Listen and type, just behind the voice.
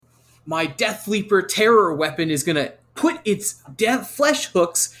my Death Leaper terror weapon is going to put its flesh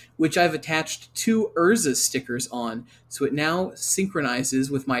hooks, which I've attached 2 Urza stickers on, so it now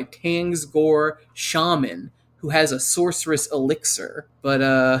synchronizes with my Tangsgore Shaman, who has a sorceress elixir. But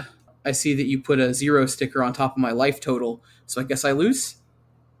I see that you put a 0 sticker on top of my life total, so I guess I lose?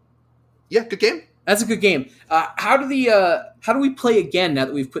 Yeah, good game. That's a good game. How do we play again now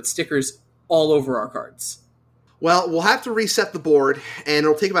that we've put stickers all over our cards? Well, we'll have to reset the board, and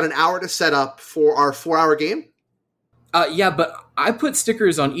it'll take about an hour to set up for our 4-hour game. Yeah, but I put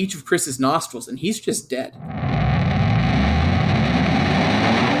stickers on each of Chris's nostrils, and he's just dead.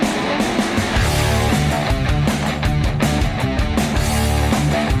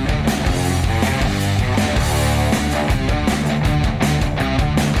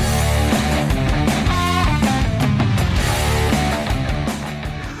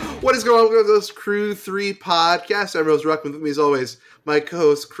 What is going on with this Crew 3 podcast? I'm Rose Ruckman. With me as always, my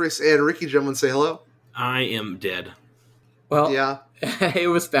co-hosts Chris and Ricky. Gentlemen, say hello. I am dead. Well, yeah, it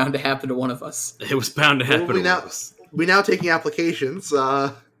was bound to happen to one of us. It was bound to happen to one of us. We now taking applications.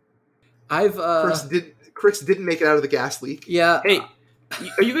 Chris didn't make it out of the gas leak. Yeah. Hey,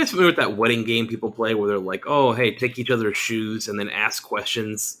 are you guys familiar with that wedding game people play where they're like, oh, hey, take each other's shoes and then ask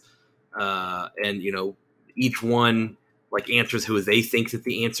questions, and each one like answers who they think that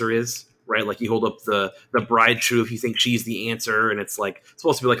the answer is, right? Like you hold up the bride shoe if you think she's the answer, and it's like it's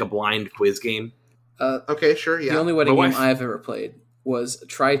supposed to be like a blind quiz game. Okay, sure, yeah. The only wedding game I've ever played was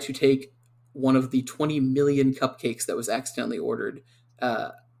try to take one of the 20 million cupcakes that was accidentally ordered.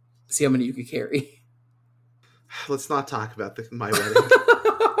 See how many you could carry. Let's not talk about my wedding.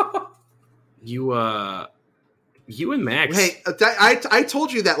 You and Max. Hey, I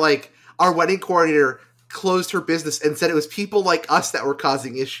told you that like our wedding coordinator closed her business and said it was people like us that were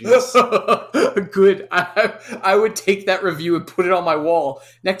causing issues. Good. I would take that review and put it on my wall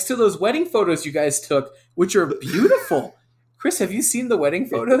next to those wedding photos you guys took, which are beautiful. Chris, have you seen the wedding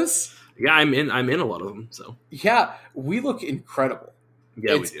photos? Yeah, I'm in a lot of them. So yeah, we look incredible.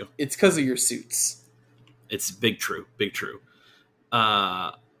 Yeah, we do. It's because of your suits. It's big true.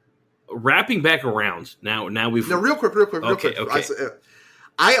 Wrapping back around now we've real quick. Okay.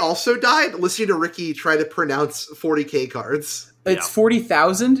 I also died listening to Ricky try to pronounce 40K cards. It's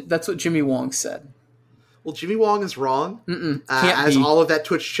 40,000. That's what Jimmy Wong said. Well, Jimmy Wong is wrong, as all of that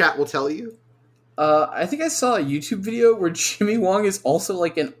Twitch chat will tell you. I think I saw a YouTube video where Jimmy Wong is also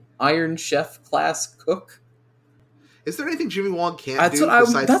like an Iron Chef class cook. Is there anything Jimmy Wong can't do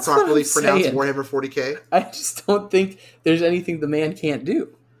besides properly pronounce Warhammer 40K? I just don't think there's anything the man can't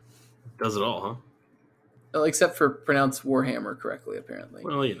do. Does it all, huh? Well, except for pronounce Warhammer correctly, apparently.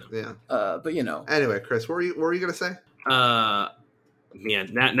 Well, Yeah. But Anyway, Chris, what were you going to say? Man,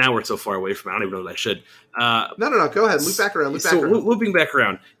 now we're so far away from it, I don't even know what I should. No. Go ahead. Loop back around. Looping back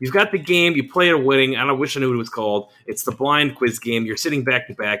around. You've got the game. You play at a wedding. I wish I knew what it was called. It's the blind quiz game. You're sitting back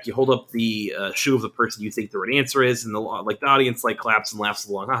to back. You hold up the shoe of the person you think the right answer is, and the audience like claps and laughs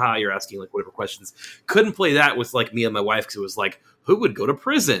along. Haha, you're asking like whatever questions. Couldn't play that with like me and my wife because it was like, who would go to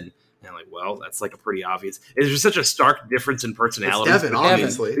prison? And I'm like, well, that's like a pretty obvious. There's just such a stark difference in personality. It's Devin,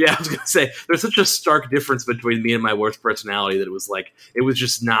 obviously. Yeah, I was gonna say there's such a stark difference between me and my wife's personality that it was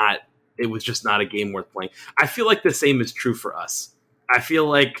just not a game worth playing. I feel like the same is true for us. I feel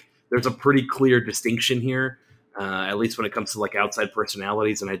like there's a pretty clear distinction here, at least when it comes to like outside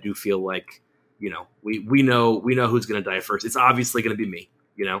personalities. And I do feel like we know who's gonna die first. It's obviously gonna be me.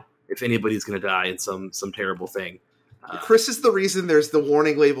 If anybody's gonna die in some terrible thing. Chris is the reason there's the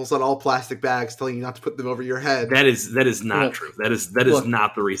warning labels on all plastic bags telling you not to put them over your head. That is not true. That is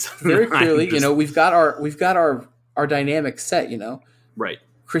not the reason. Very clearly, we've got our dynamic set. Right.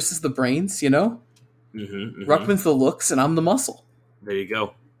 Chris is the brains. Mm-hmm. Ruckman's the looks, and I'm the muscle. There you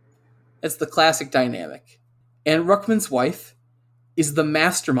go. It's the classic dynamic. And Ruckman's wife is the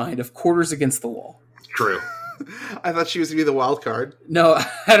mastermind of Quarters Against the Wall. True. I thought she was going to be the wild card. No,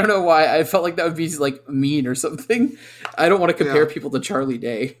 I don't know why. I felt like that would be like mean or something. I don't want to compare people to Charlie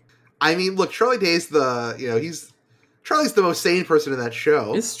Day. I mean, look, Charlie Day's Charlie's the most sane person in that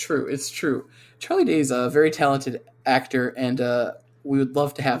show. It's true. Charlie Day's a very talented actor, and we would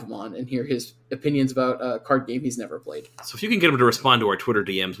love to have him on and hear his opinions about a card game he's never played. So if you can get him to respond to our Twitter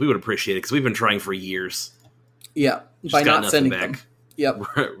DMs, we would appreciate it because we've been trying for years. Yeah, by not sending them. Yep.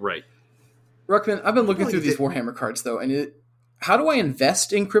 Right. Ruckman, I've been looking through these Warhammer cards, though, and how do I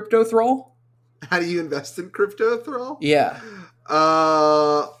invest in Crypto Thrall? How do you invest in Crypto Thrall? Yeah.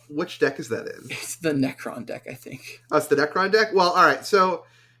 Which deck is that in? It's the Necron deck, I think. Oh, it's the Necron deck? Well, all right. So,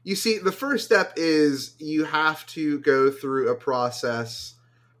 you see, the first step is you have to go through a process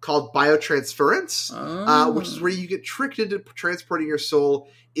called biotransference, which is where you get tricked into transporting your soul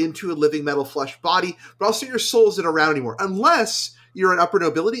into a living metal flesh body, but also your soul isn't around anymore. Unless you're an upper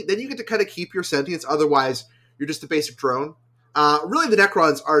nobility, then you get to kind of keep your sentience. Otherwise, you're just a basic drone. Really, the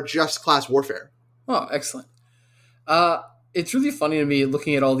Necrons are just class warfare. Oh, excellent. It's really funny to me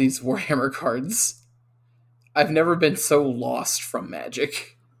looking at all these Warhammer cards. I've never been so lost from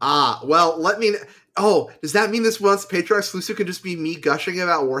Magic. Well, does that mean this month's Patreon exclusive can just be me gushing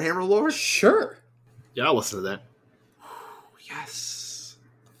about Warhammer lore? Sure. Yeah, I'll listen to that. Yes.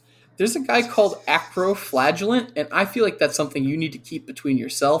 There's a guy called Acroflagellant, and I feel like that's something you need to keep between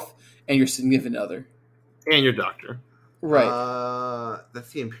yourself and your significant other. And your doctor. Right.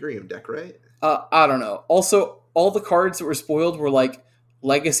 That's the Imperium deck, right? I don't know. Also, all the cards that were spoiled were like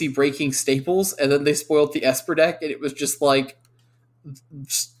legacy breaking staples, and then they spoiled the Esper deck, and it was just like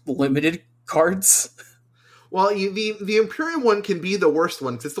limited cards. Well, the Imperium one can be the worst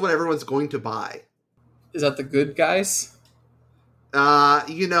one because it's the one everyone's going to buy. Is that the good guys?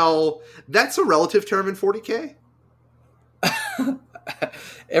 That's a relative term in 40K.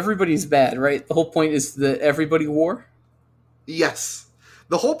 Everybody's bad, right? The whole point is that everybody war? Yes.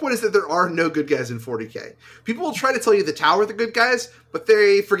 The whole point is that there are no good guys in 40K. People will try to tell you the Tower are the good guys, but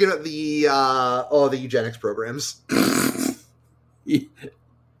they forget about the eugenics programs.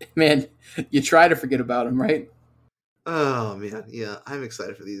 Man, you try to forget about them, right? Oh, man. Yeah, I'm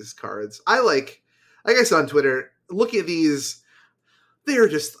excited for these cards. Like I said on Twitter, looking at these, they're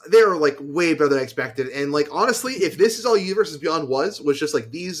like way better than I expected. And like, honestly, if this is all Universes Beyond was just like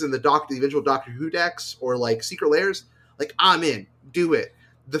these and the eventual Doctor Who decks or like Secret Lairs, like I'm in. Do it.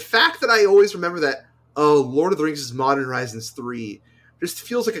 The fact that I always remember that, Lord of the Rings is Modern Horizons 3 just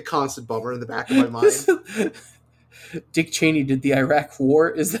feels like a constant bummer in the back of my mind. Dick Cheney did the Iraq War.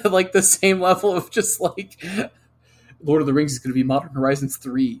 Is that like the same level of just like Lord of the Rings is going to be Modern Horizons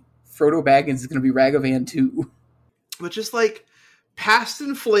 3? Frodo Baggins is going to be Ragavan 2. But just like Past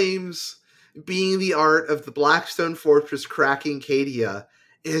in Flames being the art of the Blackstone Fortress cracking Cadia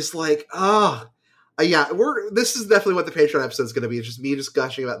is like, this is definitely what the Patreon episode is going to be. It's just me just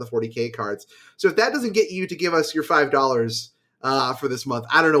gushing about the 40K cards. So if that doesn't get you to give us your $5 for this month,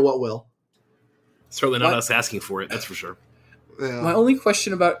 I don't know what will. Certainly not us asking for it, that's for sure. Yeah. My only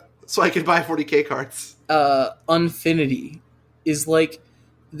question about... So I can buy 40K cards. Unfinity is like,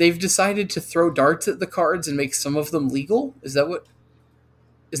 they've decided to throw darts at the cards and make some of them legal? Is that what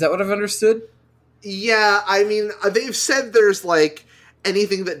I've understood? Yeah, I mean, they've said there's like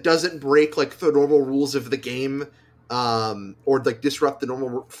anything that doesn't break like the normal rules of the game, or like disrupt the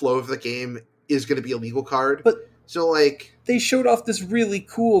normal flow of the game is going to be a legal card. But so like they showed off this really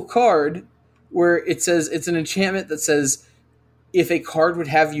cool card where it says it's an enchantment that says if a card would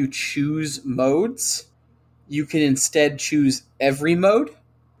have you choose modes, you can instead choose every mode.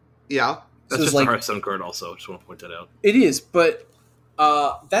 Yeah, that's just a Hearthstone card. Also, just want to point that out. It is, but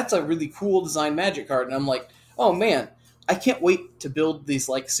that's a really cool design Magic card, and I'm like, oh man. I can't wait to build these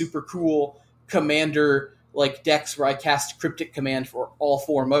like super cool commander like decks where I cast Cryptic Command for all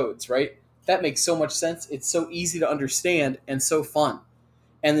 4 modes, right? That makes so much sense. It's so easy to understand and so fun.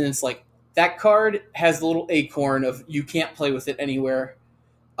 And then it's like that card has the little acorn of you can't play with it anywhere.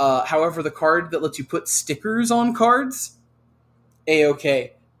 However, the card that lets you put stickers on cards,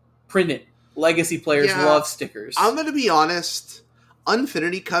 A-OK. Print it. Legacy players love stickers. I'm going to be honest.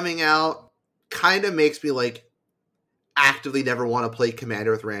 Unfinity coming out kind of makes me like actively never want to play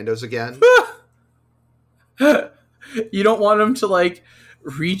Commander with randos again. You don't want them to like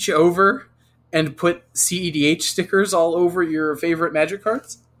reach over and put CEDH stickers all over your favorite Magic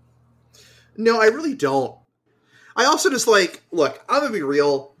cards? No, I really don't. I also just like, look, I'm gonna be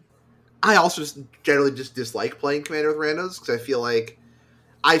real. I also just generally just dislike playing Commander with randos because I feel like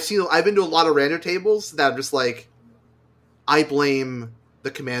I've been to a lot of rando tables that I'm just like, I blame the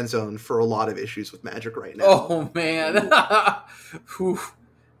command zone for a lot of issues with Magic right now. Oh man,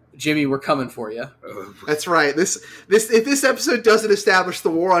 Jimmy, we're coming for you. That's right. If this episode doesn't establish the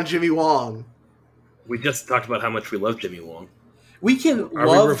war on Jimmy Wong, we just talked about how much we love Jimmy Wong. We can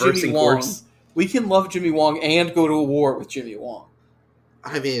love Jimmy Wong. We can love Jimmy Wong and go to a war with Jimmy Wong.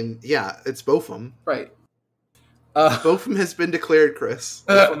 I mean, yeah, it's both of them. Right. Both of them has been declared, Chris.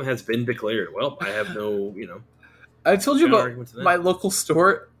 Both of them has been declared. Well, I have no, I told you about my local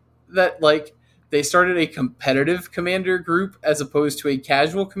store that, like, they started a competitive commander group as opposed to a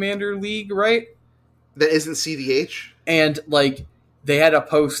casual commander league, right? That isn't CDH? And, like, they had a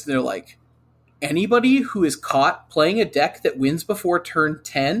post, and they're like, anybody who is caught playing a deck that wins before turn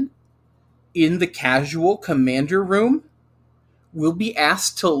 10 in the casual commander room will be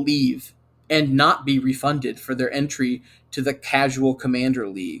asked to leave and not be refunded for their entry to the casual Commander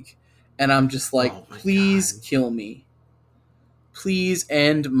League. And I'm just like, Oh my please God. kill me. Please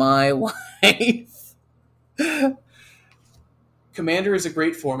end my life. Commander is a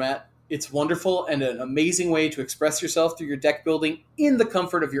great format. It's wonderful and an amazing way to express yourself through your deck building in the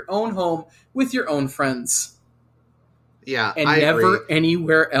comfort of your own home with your own friends. Yeah, And I never agree.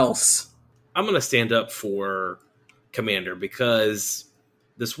 anywhere else. I'm going to stand up for Commander because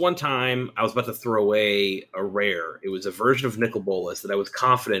this one time I was about to throw away a rare. It was a version of Nicol Bolas that I was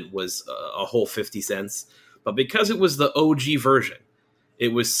confident was a whole 50 cents. But because it was the OG version, it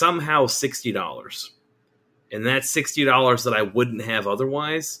was somehow $60. And that's $60 that I wouldn't have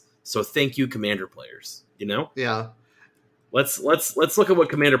otherwise. So thank you, Commander players. You know? Yeah. Let's look at what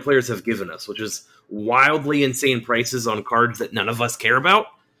Commander players have given us, which is wildly insane prices on cards that none of us care about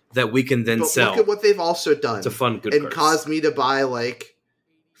that we can then But sell look at what they've also done to fund good and cards. caused me to buy like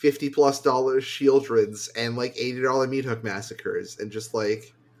 $50+ Shieldreds and like $80 Meat Hook Massacres and just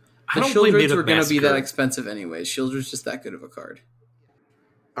like I The don't blame Shieldreds Native were going to be that Massacre. expensive anyways. Shieldred's just that good of a card.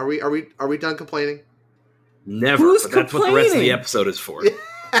 are we done complaining? Never. Who's But that's what the rest of the complaining? episode is for.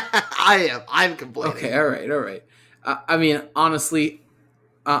 I'm complaining. Okay, all right. I mean, honestly,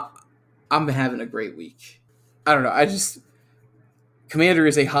 I'm having a great week. I don't know. Commander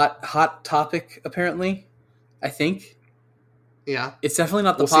is a hot topic. Apparently, I think Yeah. it's definitely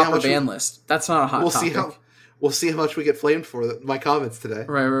not the We'll see how pauper much ban list. That's not a hot We'll topic. see how much we get flamed for my comments today.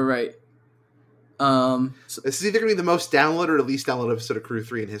 Right. So This is either gonna be the most downloaded or the least downloaded episode of Crew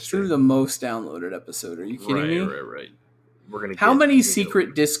 3 in it's history. the most downloaded episode. Are you kidding me? Right. We're gonna. How get- many we're gonna secret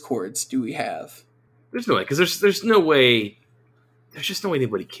go- discords do we have? There's no way because there's no way. There's just no way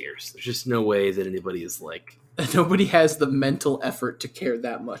anybody cares. There's just no way that anybody is like. Nobody has the mental effort to care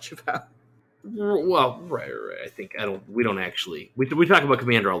that much about. Well, right. I think we don't actually. We talk about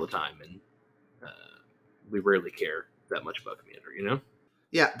Commander all the time, and we rarely care that much about Commander. You know.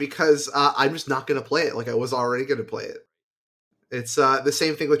 Yeah, because I'm just not going to play it like I was already going to play it. It's the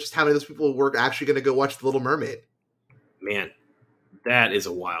same thing with just how many of those people were actually going to go watch The Little Mermaid. Man, that is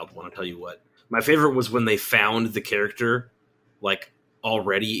a wild one. I'll tell you what. My favorite was when they found the character, like,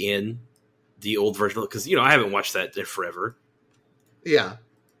 already in the old version. Because, I haven't watched that in forever. Yeah.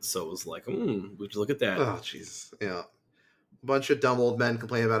 So it was like, would you look at that? Oh, jeez. Yeah. A bunch of dumb old men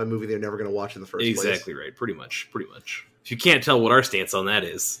complaining about a movie they're never going to watch in the first place. Exactly right. Pretty much. If you can't tell what our stance on that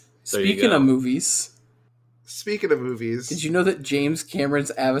is, there you Speaking go. of movies, Speaking of movies, did you know that James Cameron's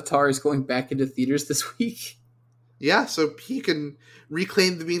Avatar is going back into theaters this week? yeah, so he can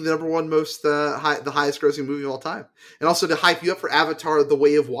reclaim to being the number one most the highest grossing movie of all time, and also to hype you up for Avatar: The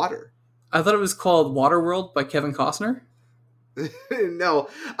Way of Water. I thought it was called Waterworld by Kevin Costner. No,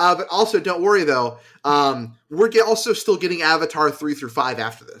 but also don't worry though. We're also still getting Avatar 3 through 5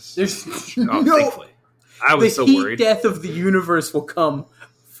 after this. There's Oh, no. thankfully. I was The so heat worried. death of the universe will come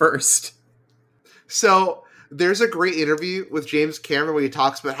first. So there's a great interview with James Cameron where he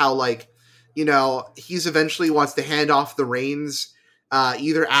talks about how, like, he's eventually wants to hand off the reins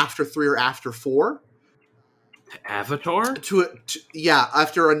either after 3 or after 4 Avatar? to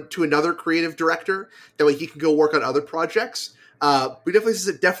another creative director. That way he can go work on other projects. But he definitely says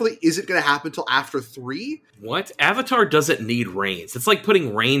it definitely isn't going to happen until after 3. What? Avatar doesn't need reins. It's like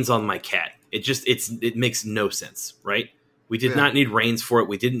putting reins on my cat. It makes no sense, right? We did not need reins for it.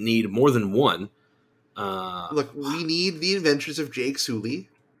 We didn't need more than one. Look, we need the adventures of Jake Sully.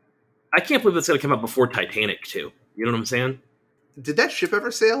 I can't believe that's going to come out before Titanic, too. You know what I'm saying? Did that ship ever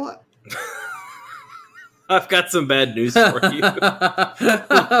sail? I've got some bad news for you.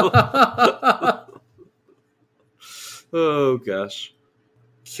 Oh, gosh.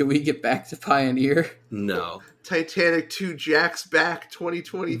 Can we get back to Pioneer? No. Titanic 2 Jack's Back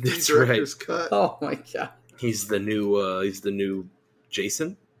 2023 That's director's cut. Oh my god. He's the new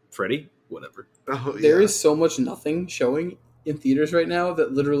Jason? Freddy? Whatever. Oh, There yeah. is so much nothing showing in theaters right now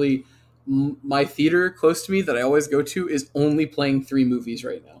that literally my theater close to me that I always go to is only playing 3 movies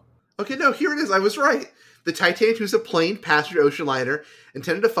right now. Okay, no, here it is. I was right. The Titanic II is a plain passenger ocean liner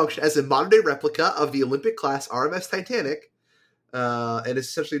intended to function as a modern-day replica of the Olympic-class RMS Titanic. And it's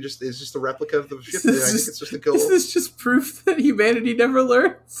essentially just a replica of the ship. And I think it's just a go. Is this just proof that humanity never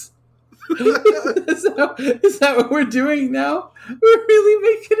learns? is that what we're doing now? We're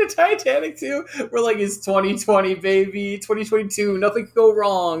really making a Titanic 2? We're like, it's 2020, baby. 2022. Nothing can go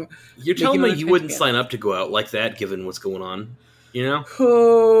wrong. You're telling me another you wouldn't Titanic. sign up to go out like that, given what's going on? You know?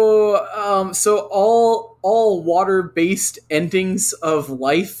 Oh, so all water-based endings of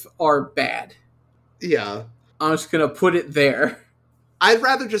life are bad. Yeah. I'm just gonna put it there. I'd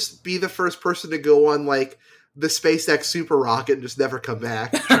rather just be the first person to go on, like, the SpaceX super rocket and just never come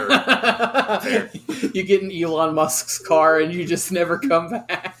back. You get in Elon Musk's car and you just never come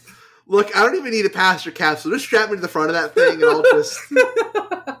back. Look, I don't even need a passenger capsule. Just strap me to the front of that thing and I'll just...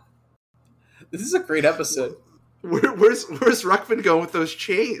 This is a great episode. Where's Ruckman going with those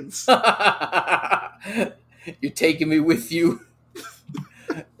chains? You're taking me with you.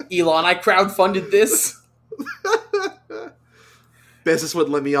 Elon, I crowdfunded this. Business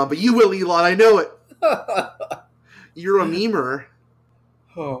wouldn't let me on, but you will, Elon. I know it. You're a memer.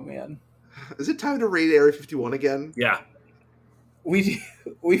 Oh, man. Is it time to raid Area 51 again? Yeah. We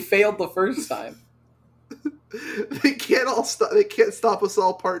failed the first time. They can't stop us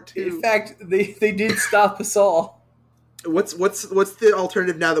all. Part 2. In fact, they did stop us all. What's the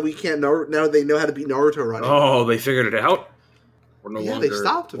alternative now that we can't? Now they know how to beat Naruto running. Oh, they figured it out. We're no they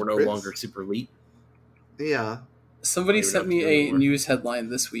stopped. We're no longer super elite. Yeah. Somebody Maybe sent not me anymore. a news headline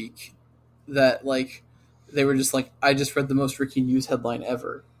this week that they were just like, I just read the most Ricky news headline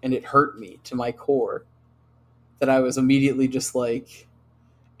ever, and it hurt me to my core. That I was immediately just like,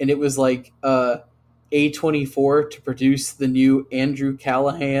 and it was like A24 to produce the new Andrew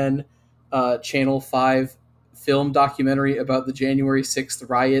Callahan Channel 5 film documentary about the January 6th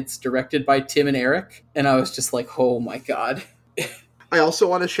riots directed by Tim and Eric. And I was just like, oh my God. I also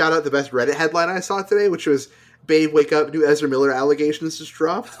want to shout out the best Reddit headline I saw today, which was Babe, wake up, new Ezra Miller allegations just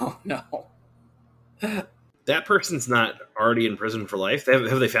dropped. Oh no. That person's not already in prison for life.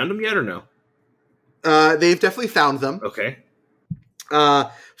 Have they found him yet or no? They've definitely found them. Okay.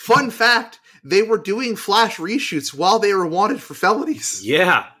 Fun fact, they were doing Flash reshoots while they were wanted for felonies.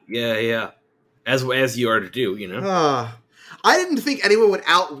 Yeah. As you are to do, you know. I didn't think anyone would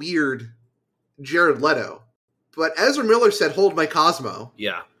out-weird Jared Leto, but Ezra Miller said, hold my Cosmo.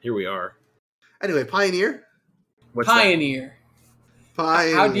 Yeah, here we are. Anyway, Pioneer? What's that? Pioneer.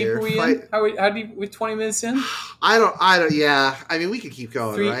 How deep are we in? How deep? We're 20 minutes in? I don't, yeah. I mean, we could keep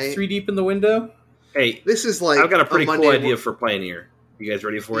going, right? Three deep in the window? Hey, This is like I've got a pretty Monday cool idea for Pioneer. You guys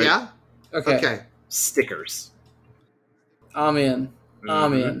ready for it? Yeah? Okay. Stickers. I'm in.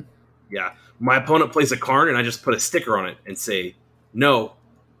 I'm Mhm. in. Yeah. My opponent plays a card, and I just put a sticker on it and say, no,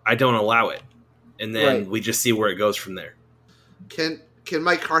 I don't allow it. And then Right. we just see where it goes from there. Can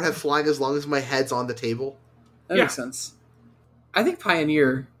my card have flying as long as my head's on the table? That Yeah. makes sense. I think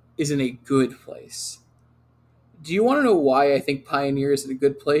Pioneer is in a good place. Do you want to know why I think Pioneer is in a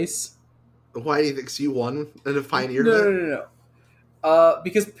good place? Why do you think you won in a Pioneer No, event? no, no, no.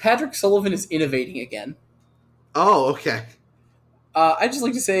 Because Patrick Sullivan is innovating again. Oh, okay. I'd just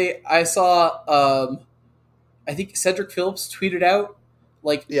like to say I saw, I think Cedric Phillips tweeted out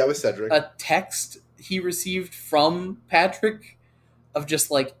Yeah, with Cedric. a text he received from Patrick of just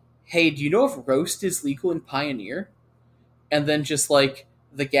like, hey, do you know if roast is legal in Pioneer? And then just like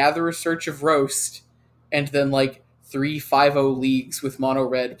the Gatherer search of roast, and then like 3-5-0 leagues with Mono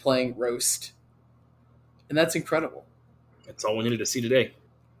Red playing roast. And that's incredible. That's all we needed to see today.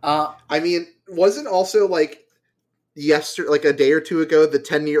 I mean, wasn't also like yesterday, like a day or two ago, the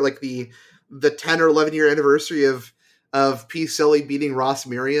 10-year, like the 10 or 11-year anniversary of P. Sully beating Ross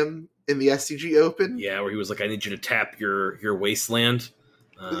Merriam in the SCG Open? Yeah, where he was like, I need you to tap your wasteland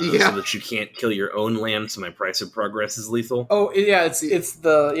Yeah. so that you can't kill your own land, so my price of progress is lethal. Oh yeah, it's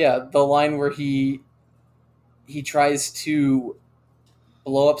the line where he tries to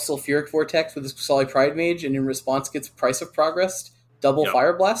blow up Sulfuric Vortex with his Sully Pride Mage, and in response gets Price of Progress double Yep.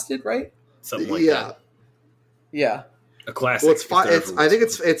 fire blasted, right? Something like Yeah. that. Yeah. A classic. Well, it's if there it's. ever I was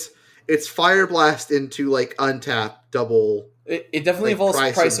think one. it's Fire Blast into like untap double. It definitely Like involves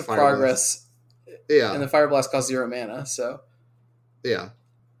Price Price and of Fire Progress, Yeah, and the Fire Blast costs 0 mana, so yeah.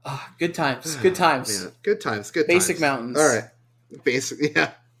 good times. Good times. Man, good times. Good Basic times. mountains. All right, basic.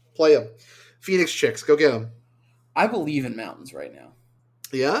 Yeah, play them. Phoenix Chicks, go get them. I believe in mountains right now.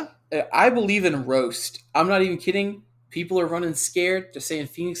 Yeah. I believe in roast. I'm not even kidding. People are running scared. They're saying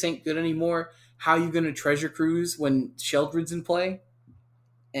Phoenix ain't good anymore. How you going to treasure cruise when Sheldred's in play?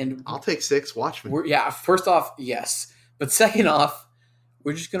 And I'll take 6. Watchmen. first off, yes. But second off,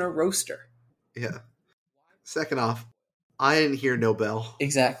 we're just going to roast her. Yeah. Second off, I didn't hear no bell.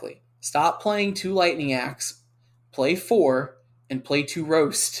 Exactly. Stop playing 2 Lightning Axe, play 4, and play 2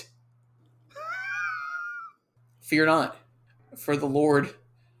 roast. Fear not, for the Lord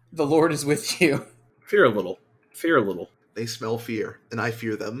is with you. Fear a little. Fear a little. They smell fear, and I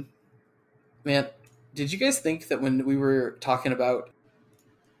fear them. Man, did you guys think that when we were talking about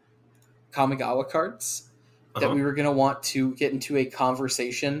Kamigawa cards, that Uh-huh. we were going to want to get into a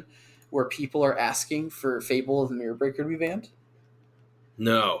conversation where people are asking for Fable of the Mirror Breaker to be banned?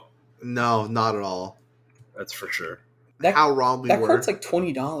 No, No, not at all. that's for sure. That, How wrong we that were. card's like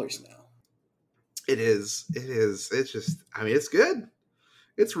 $20 now. It is. It is. It's just. I mean, it's good.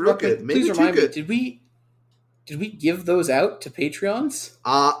 It's real Okay, good. Maybe please too remind me. good. Did we give those out to Patreons?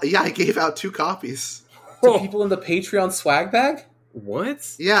 Yeah, I gave out 2 copies. To people in the Patreon swag bag?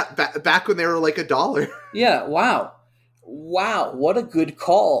 What? Yeah, back when they were like $1. Yeah. Wow. What a good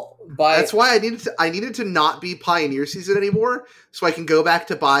call. That's why I needed to not be Pioneer season anymore, so I can go back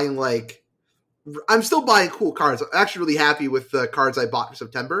to buying like. I'm still buying cool cards. I'm actually really happy with the cards I bought in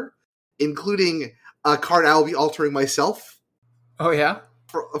September, including a card I will be altering myself. Oh yeah.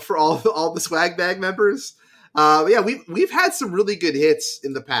 For all the swag bag members. Yeah, we've had some really good hits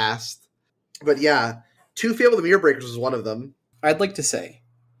in the past, but yeah, 2 Fable the Mirror Breakers was one of them. I'd like to say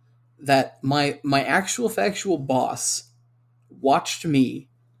that my actual factual boss watched me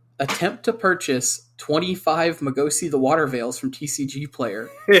attempt to purchase 25 Magosi the Water Veils from TCG Player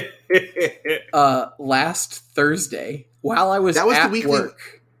last Thursday while I was at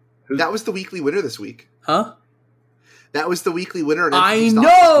work. That was the weekly winner this week. Huh? That was the weekly winner. I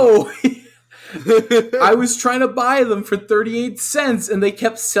know! I was trying to buy them for 38 cents and they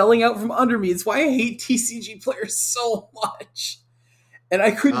kept selling out from under me. It's why I hate TCG Player so much. And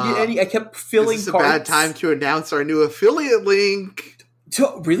I couldn't get any. I kept filling cards. This is cards. a bad time to announce our new affiliate link.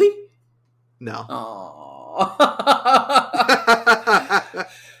 Really? No.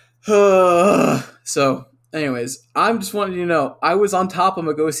 So, anyways, I'm just wanting you to know I was on top of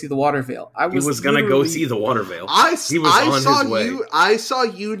Magosi the Water Veil. He was gonna go see the Water Veil. He was on his way. I saw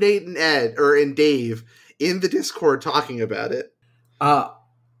you, Nate, and Ed, and Dave in the Discord talking about it. I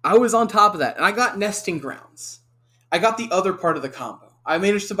was on top of that, and I got Nesting Grounds. I got the other part of the combo. I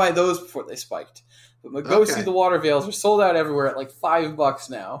managed to buy those before they spiked. But Magosi the Water Veils are sold out everywhere at like $5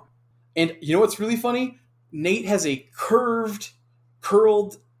 now. And you know what's really funny? Nate has a curled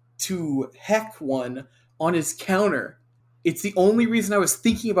to heck one on his counter. It's the only reason I was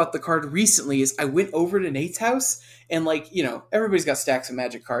thinking about the card recently is I went over to Nate's house and everybody's got stacks of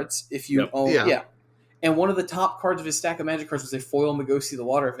Magic cards if you own. Yeah. And one of the top cards of his stack of Magic cards was a foil Magosi the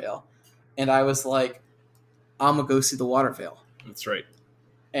Water Veil. And I was like, I'm Magosi the Water Veil. That's right.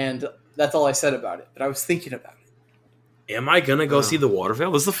 And that's all I said about it. But I was thinking about it. Am I gonna go see the Water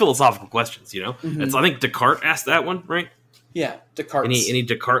Veil? This is the philosophical questions, you know. Mm-hmm. I think Descartes asked that one, right? Yeah, Descartes. Any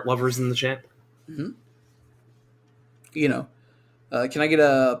Descartes lovers in the chat? Mm-hmm. Can I get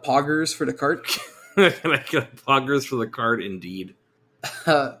a Poggers for Descartes? Can I get a Poggers for the card? Indeed.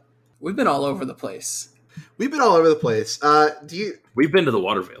 We've been all over the place. We've been to the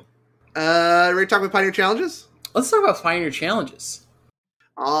Water Veil. Ready to talk about Pioneer Challenges? Let's talk about Pioneer Challenges.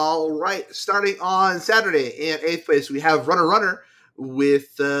 All right. Starting on Saturday in 8th place, we have Runner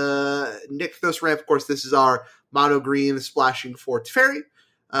with Nick Thosramp. Of course, this is our mono green splashing for Teferi.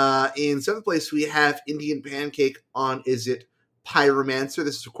 In 7th place, we have Indian Pancake on Is It Pyromancer.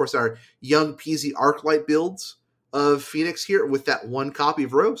 This is, of course, our Young Peasy Arclight builds of Phoenix here with that 1 copy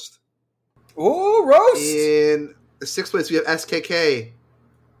of Roast. Oh, Roast! In 6th place, we have SKK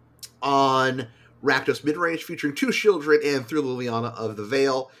on Rakdos Midrange, featuring 2 Children and Through Liliana of the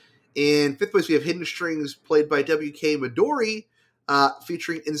Veil. In 5th place, we have Hidden Strings, played by WK Midori,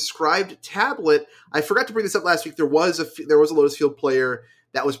 featuring Inscribed Tablet. I forgot to bring this up last week. There was a Lotus Field player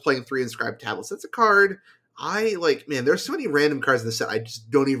that was playing 3 Inscribed Tablets. That's a card I like. Man, there's so many random cards in the set I just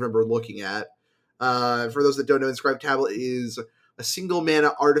don't even remember looking at. For those that don't know, Inscribed Tablet is a single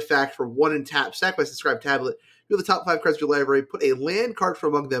mana artifact for 1 and tap. Sacrifice Inscribed Tablet. You have the top 5 cards of your library. Put a land card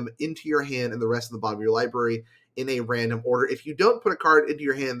from among them into your hand and the rest in the bottom of your library in a random order. If you don't put a card into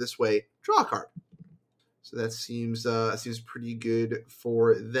your hand this way, draw a card. So that seems pretty good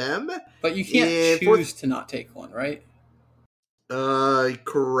for them. But you can't choose to not take one, right?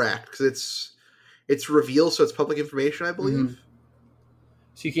 Correct. Because it's revealed, so it's public information, I believe. Mm-hmm.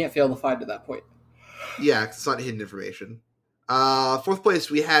 So you can't fail to find at that point. Yeah, because it's not hidden information. 4th place,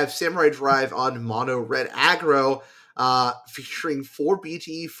 we have Samurai Drive on Mono Red Aggro, featuring 4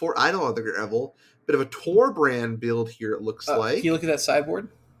 BTE, 4 Idol on the Revel. Bit of a Tor brand build here, it looks like. Can you look at that sideboard?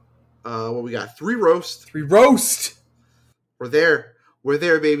 We got 3 Roast. 3 Roast! We're there,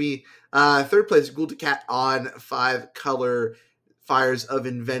 baby. 3rd place, Ghoul Cat on 5 color Fires of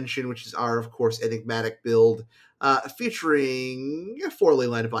Invention, which is our, of course, enigmatic build, featuring 4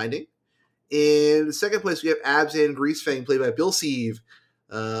 Leyline Binding. In 2nd place, we have Abzan Greasefang, played by Bill Sieve,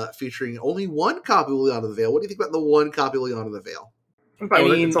 featuring only 1 copy of Leon of the Veil. What do you think about the 1 copy of Leon of the Veil?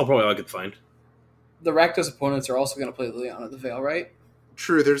 It's all probably all I could find. The Rakdos opponents are also going to play Leon of the Veil, right?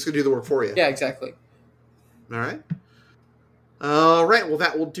 True, they're just going to do the work for you. Yeah, exactly. All right. All right, well,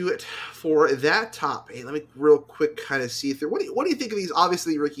 that will do it for that top 8. Let me real quick kind of see through. What do you think of these?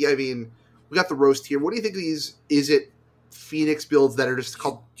 Obviously, Ricky, I mean, we got the Roast here. What do you think of these? Is it Phoenix builds that are just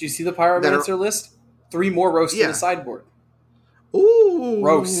called. Do you see the Pyromancer list? 3 more roast in the sideboard. Ooh,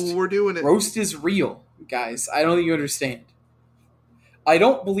 roast. We're doing it. Roast is real, guys. I don't think you understand. I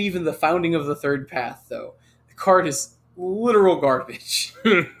don't believe in the founding of the third path, though. The card is literal garbage.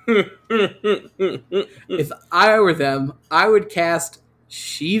 If I were them, I would cast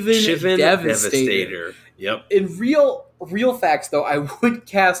Shivan Devastator. Yep. In real facts, though, I would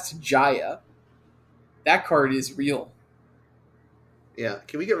cast Jaya. That card is real. Yeah,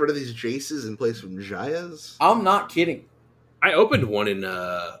 can we get rid of these Jaces in place of Jayas? I'm not kidding. I opened one in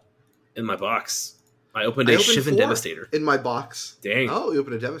my box. I opened a Shivan Devastator in my box. Dang. Oh, you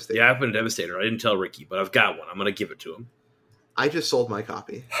opened a Devastator. Yeah, I opened a Devastator. I didn't tell Ricky, but I've got one. I'm going to give it to him. I just sold my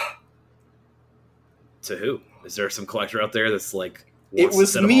copy. To who? Is there some collector out there that's like... It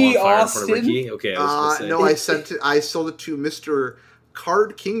was me, Austin. Okay, no, I sent it. I sold it to Mr.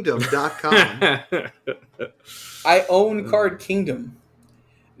 CardKingdom.com. I own Card Kingdom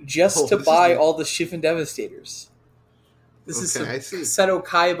just to buy all the Shivan Devastators. This is some Seto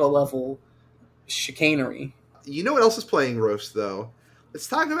Kaiba level chicanery. You know what else is playing Roast, though? Let's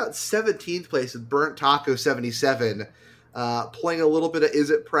talk about 17th place with Burnt Taco 77. Playing a little bit of Is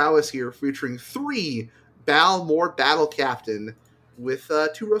It Prowess here, featuring 3 Balmore Battle Captain with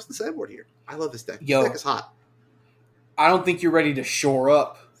 2 Roast in the sideboard here. I love this deck. This deck is hot. I don't think you're ready to shore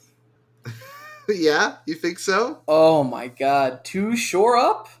up. Yeah? You think so? Oh my god. 2 shore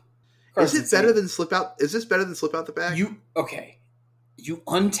up? Is it better than Slip Out? Is this better than Slip Out the Bag? Okay. You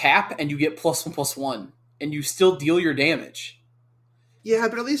untap and you get +1/+1, and you still deal your damage. Yeah,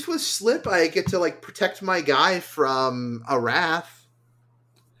 but at least with Slip, I get to like protect my guy from a Wrath.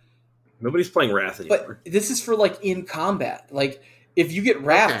 Nobody's playing Wrath anymore. But this is for like in combat. Like if you get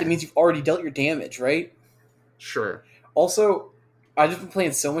Wrath, it means you've already dealt your damage, right? Sure. Also, I've just been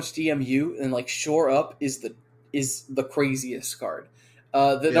playing so much DMU, and like Shore Up is the craziest card.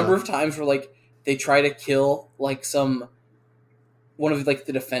 The number of times where like they try to kill like one of like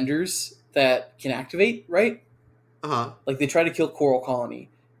the defenders that can activate, right? Like they try to kill Coral Colony,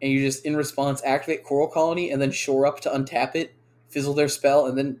 and you just in response activate Coral Colony and then Shore Up to untap it, fizzle their spell,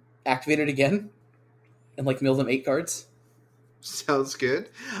 and then activate it again, and like mill them 8 cards. Sounds good.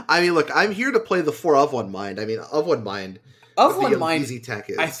 I mean, look, I'm here to play the 4 of 1 Mind. I mean, of 1 Mind. Of 1 Mind. Easy tech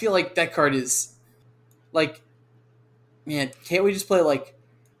is. I feel like that card is like, man, can't we just play like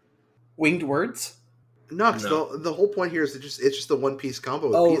Winged Words? No, the whole point here is it's just the 1-piece combo.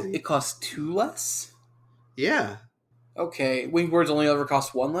 With Peasy. It costs 2 less? Yeah. Okay, Winged Words only ever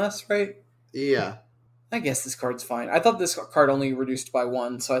cost 1 less, right? Yeah. I guess this card's fine. I thought this card only reduced by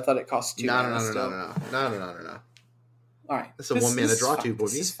 1, so I thought it cost 2. No. All right. It's a 1-mana draw tube,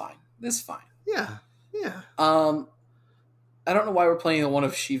 This is fine. Yeah. I don't know why we're playing the one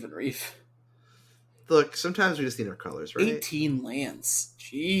of Shivan Reef. Look, sometimes we just need our colors, right? 18 lands.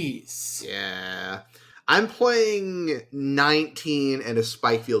 Jeez. Yeah. I'm playing 19 and a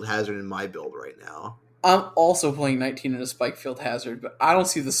Spikefield Hazard in my build right now. I'm also playing 19 and a Spikefield Hazard, but I don't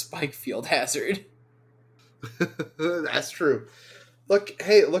see the Spikefield Hazard. That's true. Look,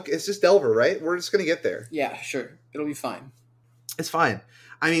 it's just Delver, right? We're just going to get there. Yeah, sure. It'll be fine. It's fine.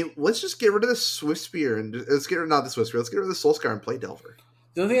 I mean, let's just get rid of the Swift Spear and let's get rid of the Soulscar and play Delver.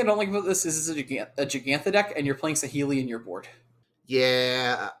 The only thing I don't like about this is it's a Gigantha deck, and you're playing Saheeli in your board.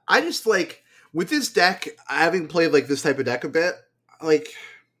 Yeah, I just like, with this deck, having played like this type of deck a bit, like,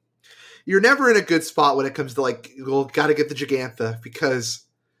 you're never in a good spot when it comes to like, well, gotta get the Gigantha, because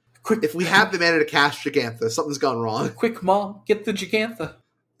if we have the mana to cast Gigantha, something's gone wrong. Quick, Mom, get the Gigantha.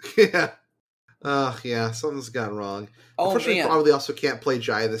 Yeah. Yeah, something's gone wrong. Unfortunately, I probably also can't play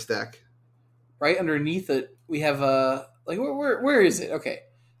Jai in this deck. Right underneath it, we have like where is it? Okay,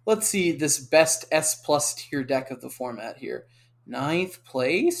 let's see this best S+ tier deck of the format here. 9th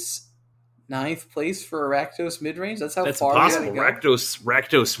place for Rakdos midrange. That's far possible.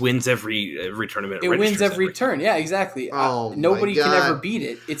 Rakdos wins every tournament. It wins every turn. Yeah, exactly. Nobody can ever beat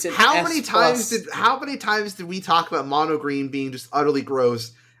it. It's an how S+. many times did we talk about mono green being just utterly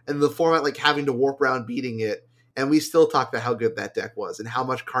gross, and the format like having to warp around beating it, and we still talk about how good that deck was and how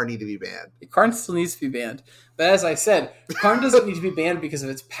much Karn needed to be banned. Karn still needs to be banned. But as I said, Karn doesn't need to be banned because of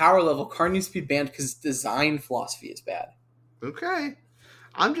its power level. Karn needs to be banned because its design philosophy is bad. Okay.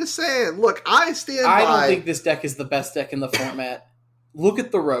 I'm just saying, look, I stand I don't think this deck is the best deck in the format. Look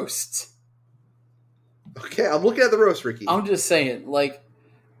at the roasts. Okay, I'm looking at the roast, Ricky. I'm just saying, like,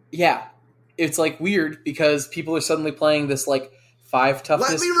 yeah, it's like weird because people are suddenly playing this like 5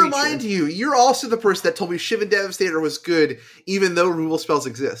 toughness. Let me remind you, you're also the person that told me Shivan Devastator was good, even though removal spells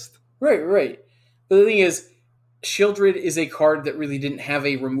exist. Right. But the thing is, Shieldred is a card that really didn't have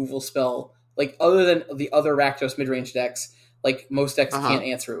a removal spell Like, other than the other Rakdos mid-range decks, like, most decks Uh-huh. can't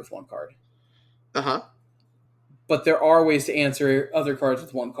answer it with one card. Uh-huh. But there are ways to answer other cards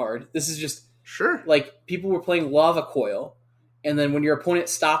with one card. This is just, Sure. like, people were playing Lava Coil, and then when your opponent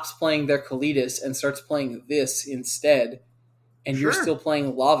stops playing their Kalidas and starts playing this instead, and you're Sure. still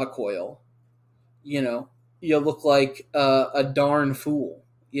playing Lava Coil, you know, you look like a darn fool,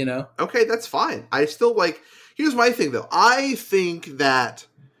 you know? Okay, that's fine. I still like... Here's my thing, though. I think that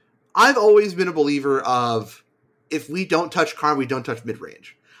I've always been a believer of if we don't touch Karn, we don't touch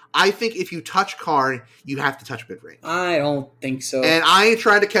mid-range. I think if you touch Karn, you have to touch mid-range. I don't think so. And I ain't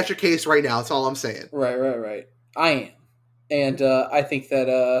trying to catch a case right now. That's all I'm saying. Right. I am. And I think that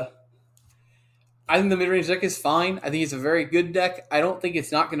I think the mid-range deck is fine. I think it's a very good deck. I don't think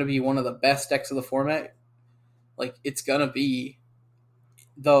it's not going to be one of the best decks of the format. Like, it's going to be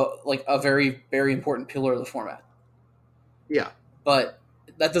a very, very important pillar of the format. Yeah. But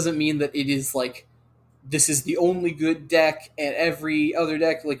that doesn't mean that it is like this is the only good deck and every other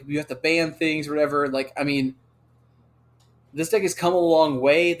deck, like, you have to ban things or whatever. Like, I mean, this deck has come a long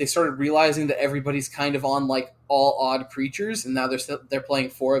way. They started realizing that everybody's kind of on, like, all odd creatures, and now they're playing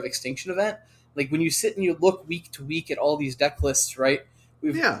 4 of Extinction Event. Like, when you sit and you look week to week at all these deck lists, right?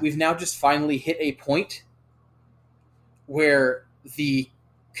 We've now just finally hit a point where the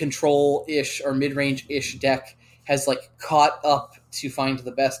control-ish or mid-range-ish deck has, like, caught up to find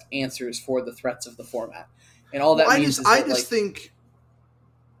the best answers for the threats of the format. And all that means is that, I just think...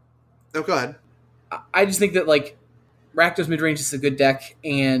 Oh, go ahead. I just think that, like, Rakdos midrange is a good deck,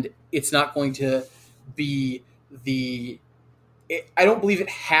 and it's not going to be I don't believe it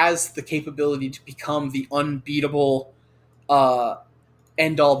has the capability to become the unbeatable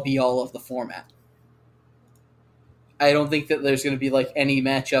end-all, be-all of the format. I don't think that there's going to be, like, any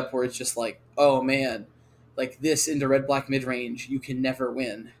matchup where it's just like, oh, man, like, this into red-black midrange, you can never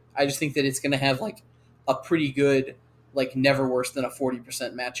win. I just think that it's going to have, like, a pretty good, like, never worse than a 40%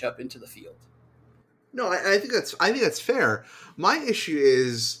 matchup into the field. No, I think that's fair. My issue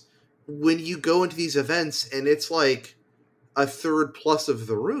is when you go into these events and it's like a third plus of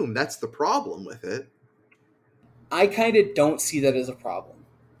the room. That's the problem with it. I kind of don't see that as a problem,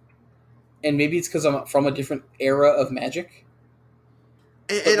 and maybe it's because I'm from a different era of Magic.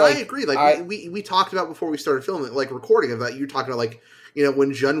 And like, I agree. Like we talked about before we started filming, like recording about you talking about, like, you know,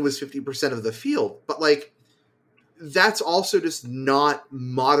 when Jund was 50% of the field, but like that's also just not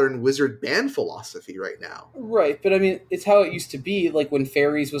modern Wizard ban philosophy right now. Right, but I mean, it's how it used to be. Like when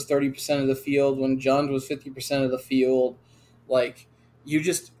Fairies was 30% of the field, when Jund was 50% of the field. Like, you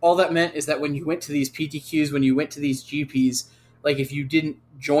just, all that meant is that when you went to these PTQs, when you went to these GPs, like, if you didn't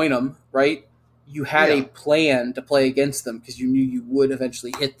join them, right, you had a plan to play against them because you knew you would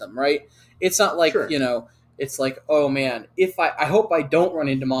eventually hit them, right? It's not like, you know, it's like, oh man, if I hope I don't run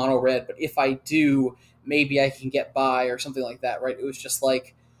into mono red, but if I do, maybe I can get by or something like that, right? It was just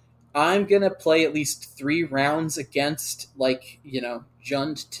like, I'm going to play at least 3 rounds against, like, you know,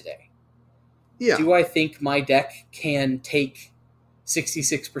 Jund today. Yeah. Do I think my deck can take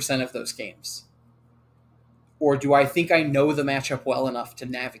 66% of those games? Or do I think I know the matchup well enough to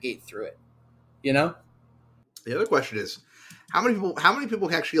navigate through it? You know? The other question is, how many people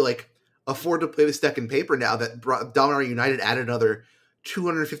can actually, like, afford to play this deck in paper now that Dominaria United added another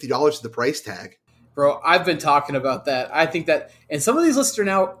 $250 to the price tag? Bro, I've been talking about that. I think that, and some of these lists are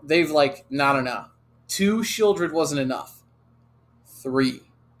now, they've like, not enough. 2 Shieldred wasn't enough. 3.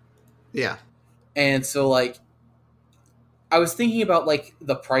 Yeah. And so, like, I was thinking about, like,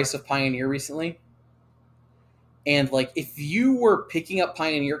 the price of Pioneer recently. And, like, if you were picking up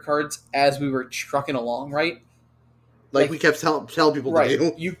Pioneer cards as we were trucking along, right? Like we kept telling people to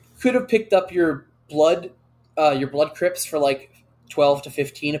do. You could have picked up your blood crypts for, like, 12 to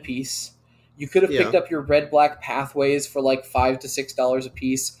 15 a piece. You could have picked up your red-black pathways for like $5 to $6 a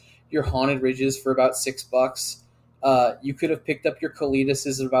piece. Your haunted ridges for about $6. You could have picked up your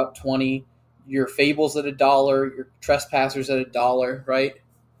Kalidas at about $20. Your fables at $1. Your trespassers at $1. Right.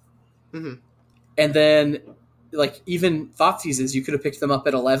 Mm-hmm. And then, like, even Thoughtseizes, you could have picked them up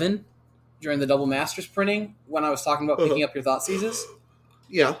at $11 during the double masters printing when I was talking about picking up your Thoughtseizes.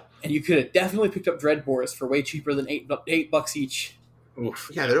 Yeah. And you could have definitely picked up Dreadbores for way cheaper than $8 each.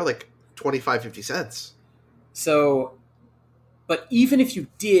 Oof. Yeah, they're like 25-50 cents. So, but even if you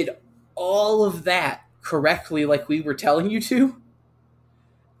did all of that correctly like we were telling you to,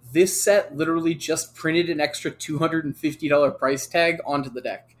 this set literally just printed an extra $250 price tag onto the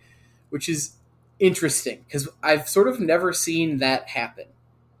deck, which is interesting because I've sort of never seen that happen.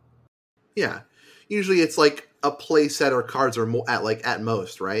 Yeah. Usually it's like a play set or cards or more at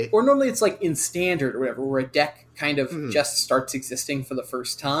most, right? Or normally it's like in standard or whatever, where a deck kind of just starts existing for the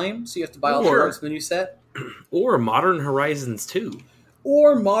first time, so you have to buy all the cards in the new set. Or Modern Horizons 2.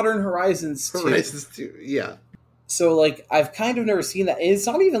 Or Modern Horizons 2. Horizons 2, yeah. So, like, I've kind of never seen that. And it's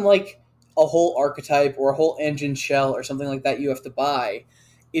not even like a whole archetype or a whole engine shell or something like that you have to buy.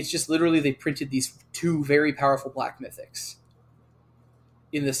 It's just literally they printed these 2 very powerful black mythics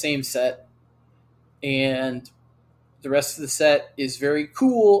in the same set. And the rest of the set is very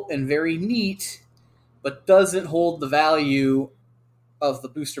cool and very neat, but doesn't hold the value of the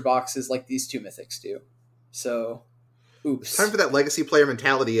booster boxes like these 2 mythics do. So, oops. It's time for that legacy player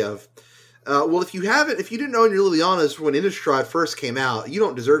mentality of, well, if you didn't own your Lilianas when Innistrad first came out, you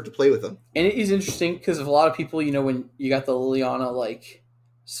don't deserve to play with them. And it is interesting because of a lot of people, when you got the Liliana, like,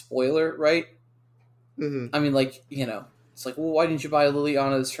 spoiler, right? Mm-hmm. I mean, like, it's like, well, why didn't you buy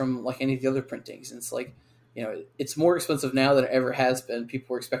Lilianas from, like, any of the other printings? And it's like, it's more expensive now than it ever has been.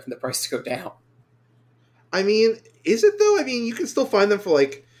 People were expecting the price to go down. I mean, is it though? I mean, you can still find them for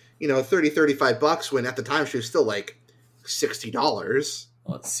like, $30, $35 when at the time she was still like $60.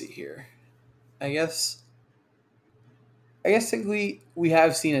 Let's see here. I guess technically we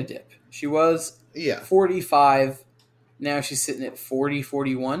have seen a dip. She was 45. Now she's sitting at 40,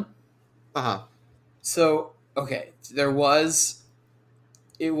 41. Uh-huh. So, okay, it was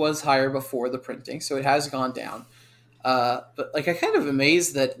higher before the printing, so it has gone down. But like, I kind of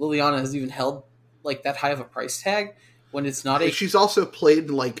amazed that Liliana has even held like that high of a price tag when it's not She's also played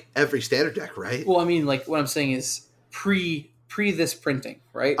in like every standard deck, right? Well, I mean, like what I'm saying is pre this printing,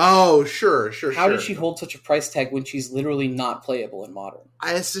 right? Oh, sure. How did she hold such a price tag when she's literally not playable in Modern?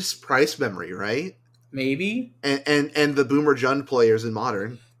 It's just price memory, right? Maybe. And the Boomer Jund players in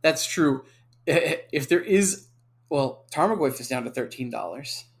Modern. That's true. If there is, Tarmogoyf is down to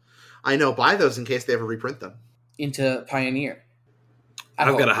 $13. I know. Buy those in case they ever reprint them. Into Pioneer.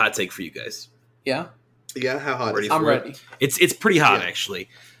 I've got a hot take for you guys. Yeah? Yeah, how hot? I'm ready. It's pretty hot, actually.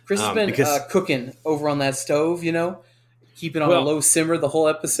 Chris has been cooking over on that stove, keep it on a low simmer the whole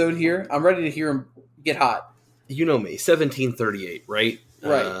episode here. I'm ready to hear him get hot. You know me, 1738, right?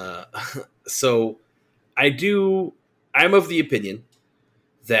 Right. So I'm of the opinion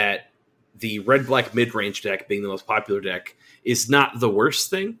that the red-black mid-range deck, being the most popular deck, is not the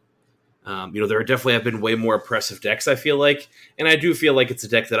worst thing. There definitely have been way more oppressive decks, I feel like. And I do feel like it's a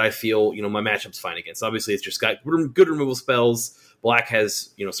deck that I feel, my matchup's fine against. Obviously, it's just got good removal spells. Black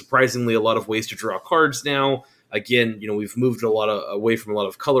has, surprisingly a lot of ways to draw cards now. Again, we've moved away from a lot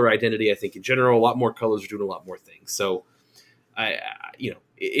of color identity. I think in general, a lot more colors are doing a lot more things. So,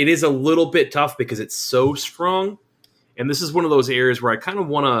 it is a little bit tough because it's so strong. And this is one of those areas where I kind of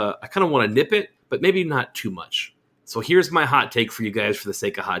want to nip it, but maybe not too much. So here's my hot take for you guys for the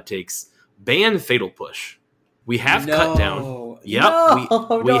sake of hot takes. Ban Fatal Push. We have cut down.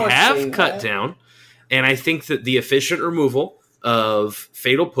 Yep, we have cut down. And I think that the efficient removal of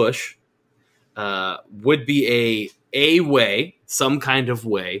Fatal Push would be a way, some kind of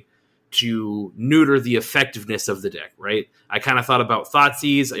way, to neuter the effectiveness of the deck, right? I kind of thought about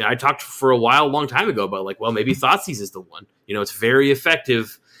Thoughtseize. I talked for a long time ago about maybe Thoughtseize is the one. It's very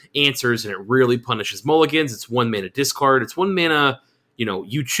effective answers and it really punishes mulligans. It's 1 mana discard. It's 1 mana,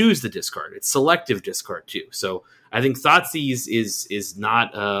 you choose the discard. It's selective discard too. So I think Thoughtseize is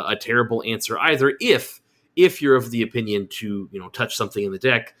not a terrible answer either if you're of the opinion to, touch something in the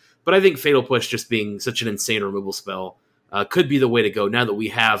deck. But I think Fatal Push, just being such an insane removal spell, could be the way to go now that we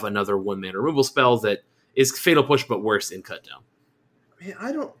have another 1 mana removal spell that is Fatal Push but worse in Cut Down. Man,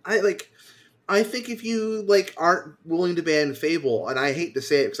 I think if you aren't willing to ban Fable, and I hate to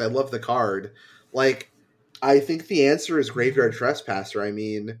say it because I love the card, I think the answer is Graveyard Trespasser. I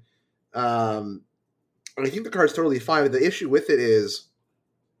mean, I think the card's totally fine. But the issue with it is,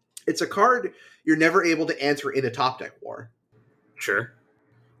 it's a card you're never able to answer in a top deck war. Sure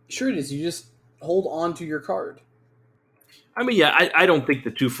it is. You just hold on to your card. I mean, yeah, I don't think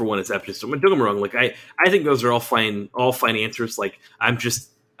the 2-for-1 is Epicist. Don't get me wrong. I think those are all fine answers.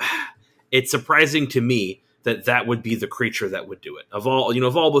 It's surprising to me that would be the creature that would do it. Of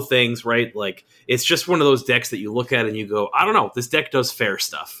all the things, right? It's just one of those decks that you look at and you go, I don't know, this deck does fair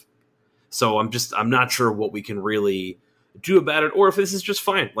stuff. So I'm not sure what we can really do about it, or if this is just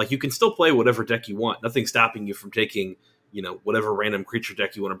fine. You can still play whatever deck you want. Nothing's stopping you from taking, whatever random creature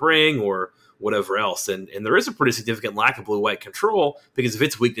deck you want to bring or whatever else. And there is a pretty significant lack of blue-white control because of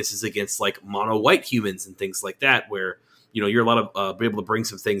its weaknesses against mono-white humans and things like that, where, you're allowed to be able to bring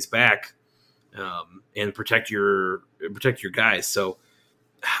some things back and protect your guys. So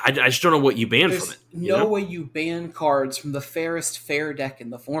I just don't know what you ban from it. No way you ban cards from the fairest fair deck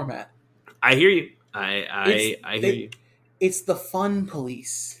in the format. I hear you. I hear you. It's the fun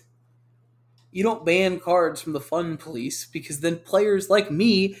police. You don't ban cards from the fun police because then players like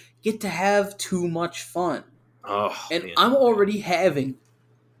me get to have too much fun. Oh, and man. I'm already having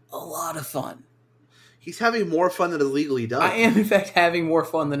a lot of fun. He's having more fun than is legally done. I am, in fact, having more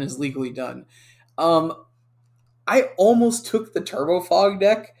fun than is legally done. I almost took the Turbo Fog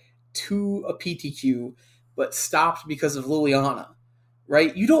deck to a PTQ, but stopped because of Liliana.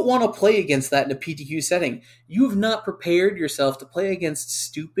 Right? You don't want to play against that in a PTQ setting. You have not prepared yourself to play against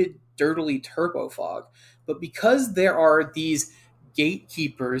stupid, dirtily Turbo Fog. But because there are these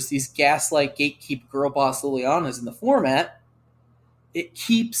gatekeepers, these gaslight gatekeep girl boss Lilianas in the format, it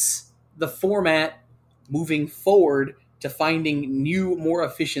keeps the format moving forward to finding new, more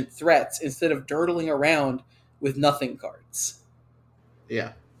efficient threats instead of dirtling around with nothing cards.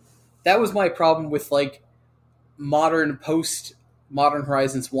 Yeah. That was my problem with like modern post Modern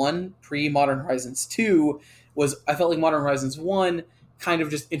Horizons 1, pre-Modern Horizons 2, was I felt like Modern Horizons 1 kind of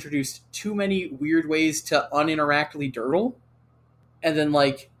just introduced too many weird ways to uninteractly dirtle. And then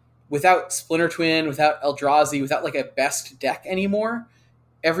like without Splinter Twin, without Eldrazi, without like a best deck anymore,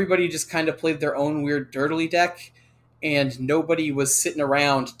 everybody just kind of played their own weird dirtly deck, and nobody was sitting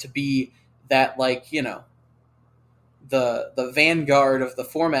around to be that, like, you know, the vanguard of the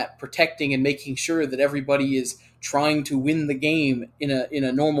format, protecting and making sure that everybody is trying to win the game in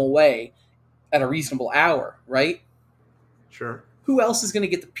a normal way at a reasonable hour, right? Sure. Who else is going to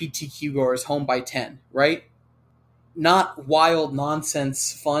get the PTQ goers home by 10, right? Not wild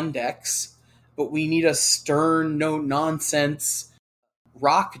nonsense fun decks, but we need a stern, no nonsense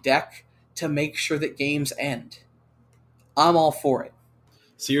rock deck to make sure that games end. I'm all for it.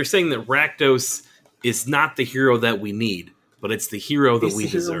 So you're saying that Rakdos is not the hero that we need, but it's the hero that we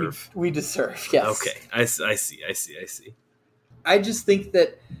deserve. We deserve, yes. Okay, I see. I just think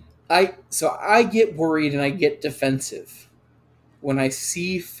that I get worried and I get defensive when I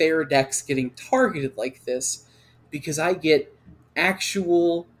see fair decks getting targeted like this, because I get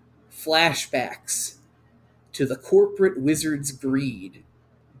actual flashbacks to the corporate wizards' greed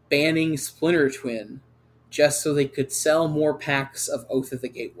banning Splinter Twin just so they could sell more packs of Oath of the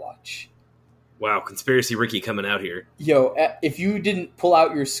Gatewatch. Wow, Conspiracy Ricky coming out here. Yo, if you didn't pull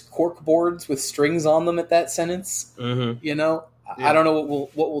out your cork boards with strings on them at that sentence, you know, yeah. I don't know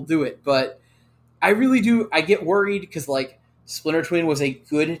what will do it, but I really do. I get worried because, like, Splinter Twin was a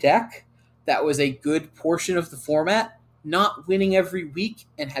good deck. That was a good portion of the format. Not winning every week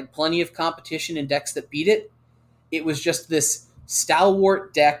and had plenty of competition in decks that beat it. It was just this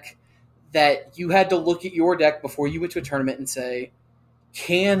stalwart deck that you had to look at your deck before you went to a tournament and say,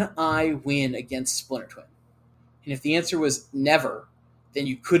 can I win against Splinter Twin? And if the answer was never, then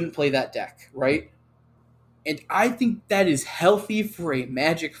you couldn't play that deck, right? And I think that is healthy for a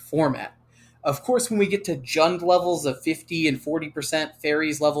Magic format. Of course, when we get to Jund levels of 50 and 40%,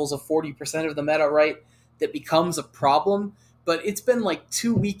 Fairies levels of 40% of the meta, right, that becomes a problem. But it's been like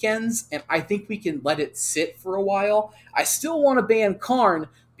 2 weekends, and I think we can let it sit for a while. I still want to ban Karn,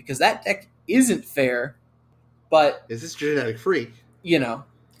 because that deck isn't fair, but... Is this genetic freak? You know,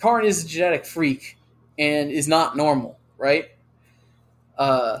 Karn is a genetic freak and is not normal, right?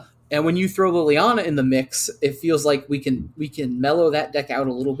 And when you throw Liliana in the mix, it feels like we can mellow that deck out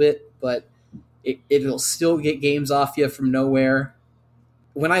a little bit, but it'll still get games off you from nowhere.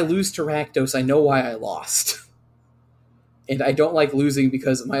 When I lose to Rakdos, I know why I lost. And I don't like losing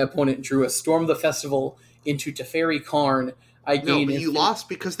because my opponent drew a Storm the Festival into Teferi Karn. No, but you lost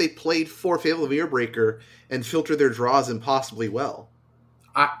because they played 4 Fable of Earbreaker and filtered their draws impossibly well.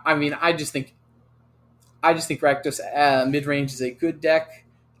 I just think Rakdos mid-range is a good deck.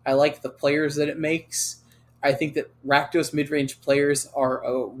 I like the players that it makes. I think that Rakdos mid-range players are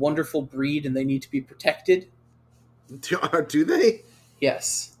a wonderful breed and they need to be protected. Do they?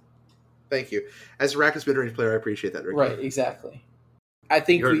 Yes. Thank you. As a Rakdos mid-range player, I appreciate that, Ricky. Right, exactly. I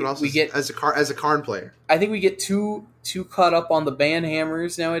think we get as a Karn player. I think we get too caught up on the ban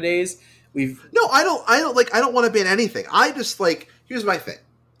hammers nowadays. I don't want to ban anything. I just here's my thing.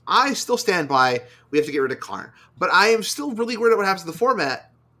 I still stand by we have to get rid of Karn, but I am still really worried about what happens to the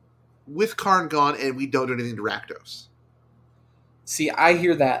format with Karn gone and we don't do anything to Rakdos. See, I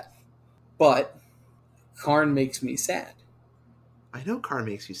hear that, but Karn makes me sad. I know Karn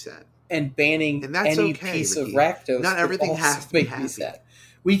makes you sad. And banning any piece of Rakdos not everything has to make me sad.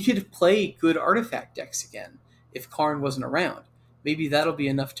 We could play good artifact decks again if Karn wasn't around. Maybe that'll be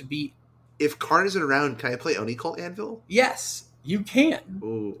enough to beat. If Karn isn't around, can I play Oni Cult Anvil? Yes, you can.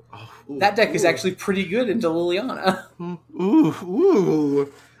 Ooh. That deck is actually pretty good into Liliana.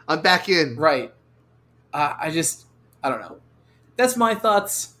 Ooh. I'm back in. Right. I don't know. That's my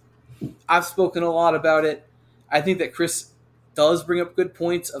thoughts. I've spoken a lot about it. I think that Chris does bring up good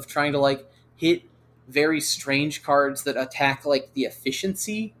points of trying to like hit very strange cards that attack like the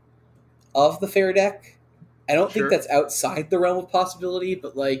efficiency of the fair deck. I don't think that's outside the realm of possibility,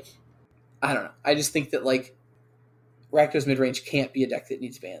 but like I don't know. I just think that like Rakdos midrange can't be a deck that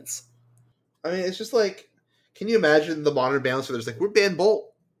needs bans. I mean, it's just like, can you imagine the modern balance where there's like, we're banned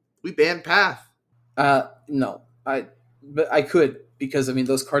Bolt, we banned Path. No, but I could, because I mean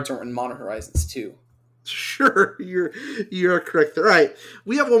those cards aren't in Modern Horizons too. Sure, you're correct. All right,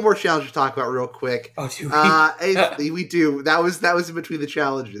 we have one more challenge to talk about real quick. Oh, do we? We do. That was in between the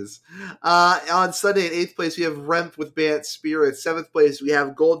challenges. On Sunday in 8th place we have Remp with Bant Spirit. 7th place we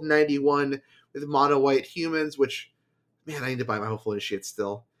have Golden 91 with Mono White Humans, which, man, I need to buy my Hopeful Initiate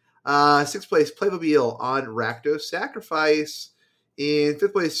still. 6th place Playmobil on Rakdos Sacrifice. In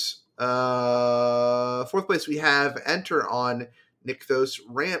 5th place, 4th place we have Enter on Nykthos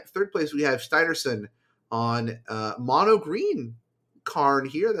Ramp. 3rd place we have Steinerson on Mono Green Karn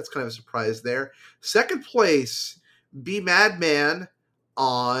here. That's kind of a surprise there. 2nd place, Be Madman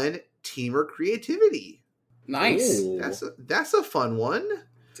on Teamer Creativity. Nice. Ooh. That's a fun one.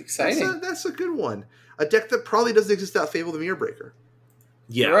 It's exciting. That's a good one. A deck that probably doesn't exist without Fable the Mirror Breaker.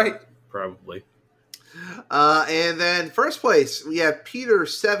 Yeah, right. Probably. And then 1st place, we have Peter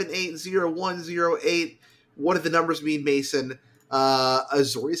 780108. What do the numbers mean, Mason?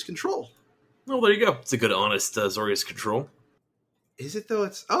 Azorius Control. Well, there you go. It's a good, honest Azorius Control. Is it though?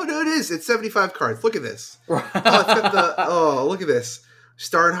 It is. It's 75 cards. Look at this. Look at this.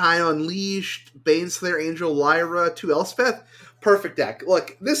 Starnheim Unleashed, Baneslayer, Angel, Lyra, 2 Elspeth. Perfect deck.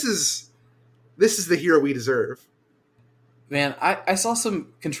 Look, this is the hero we deserve. Man, I saw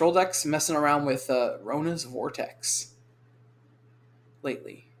some control decks messing around with Rona's Vortex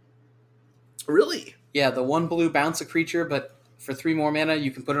lately. Really? Yeah, the 1 blue bounce a creature, but for 3 more mana,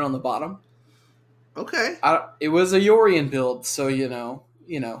 you can put it on the bottom. Okay. It was a Yorion build, so you know.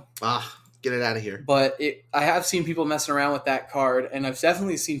 Get it out of here. But I have seen people messing around with that card, and I've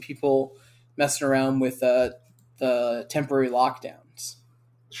definitely seen people messing around with the temporary lockdowns.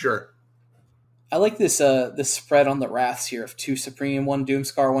 Sure. I like this spread on the Wraths here of 2 Supreme, 1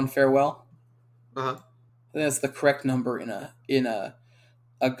 Doomscar, 1 Farewell. Uh-huh. I think that's the correct number in a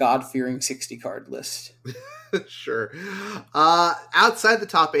God-fearing 60 card list. Sure. Outside the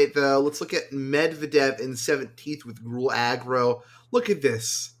top 8, though, let's look at Medvedev in 17th with Gruul Aggro. Look at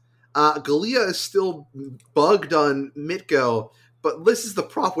this. Galea is still bugged on Mitgo, but this is the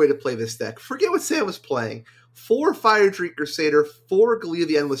prop way to play this deck. Forget what Sam was playing. 4 Fire Dream Crusader, 4 Galea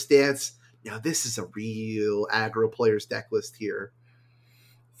the Endless Dance. Now this is a real aggro player's deck list here.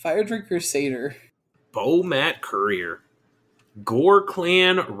 Fire Dream Crusader. Bomat Courier. Gore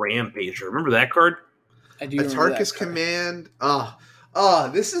Clan Rampager. Remember that card? I do remember that Atarkus card. Command.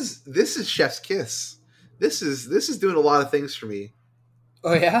 This is Chef's Kiss. This is doing a lot of things for me.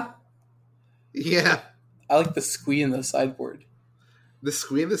 Oh yeah? Yeah. I like the squee in the sideboard. The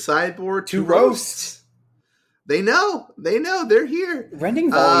squee in the sideboard. 2 roast. They know. They're here.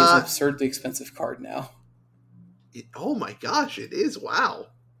 Rending Volley is an absurdly expensive card now. Oh my gosh, it is. Wow.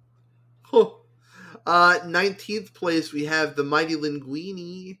 Huh. 19th place, we have the Mighty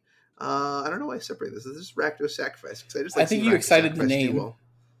Linguini. I don't know why I separate this. This is Rakdos Sacrifice. I think you excited the name. Well.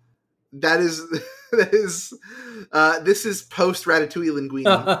 That is this is post Ratatouille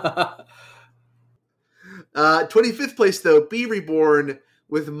Linguini. 25th place, though, Be Reborn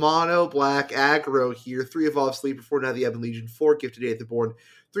with Mono Black Aggro here. 3 Evolved Sleeper, 4 Now the Ebon Legion, 4 Gifted Day at the Born,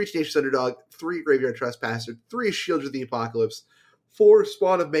 3 Tenacious Underdog, 3 Graveyard Trespasser, 3 Shields of the Apocalypse, 4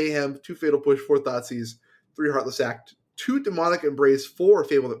 Spawn of Mayhem, 2 Fatal Push, 4 Thoughtseize, 3 Heartless Act, 2 Demonic Embrace, 4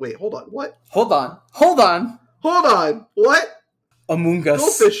 Fable. Wait, hold on. What? Hold on. What? Among Us.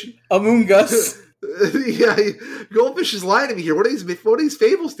 Goldfish. Among Us. Yeah, Goldfish is lying to me here. What are these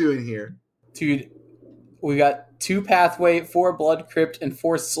Fables doing here? Dude, we got 2 Pathway, 4 Blood Crypt, and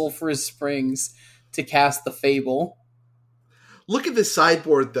 4 Sulphurous Springs to cast the Fable. Look at this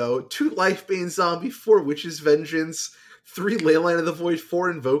sideboard, though. 2 Lifebane Zombie, 4 Witch's Vengeance, 3 Leyline of the Void, 4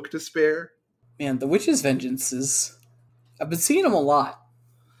 Invoke Despair. Man, the Witch's Vengeances. I've been seeing them a lot.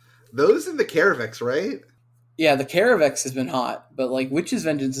 Those in the Caravex, right? Yeah, the Caravex has been hot, but like Witch's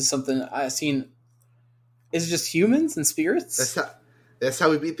Vengeance is something I've seen. Is it just humans and spirits? That's how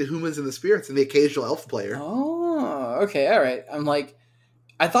we beat the humans and the spirits and the occasional elf player. Oh, okay, all right. I'm like,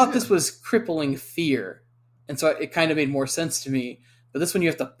 I thought this was Crippling Fear, and so it kind of made more sense to me. But this one you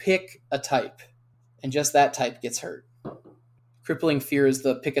have to pick a type, and just that type gets hurt. Crippling Fear is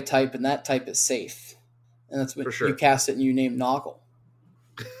the pick a type, and that type is safe. And that's when you cast it and you name Noggle.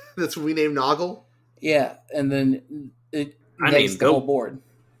 That's what we name Noggle? Yeah, and then it negs the whole board.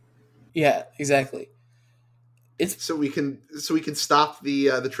 Yeah, exactly. It's So we can stop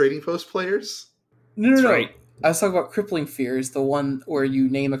the trading post players. no. That's right. I was talking about Crippling Fear is the one where you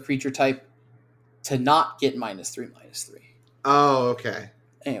name a creature type to not get -3/-3. Oh, okay.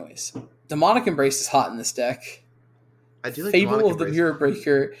 Anyways, Demonic Embrace is hot in this deck. I do like Fable Demonic of the Embrace. Mirror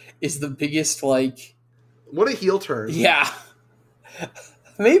Breaker is the biggest, like, What a heel turn. yeah.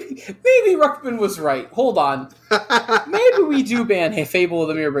 Maybe Ruckman was right. Hold on. Maybe we do ban Fable of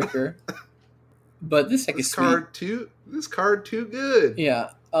the Mirror Breaker. But this deck is This sweet. card too good.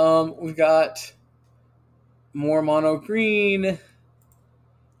 Yeah. We've got more mono green,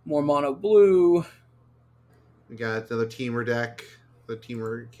 more mono blue. We got another teamer deck. The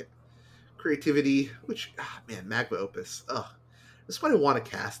teamer creativity, which man, Magma Opus. Ugh. This is what I want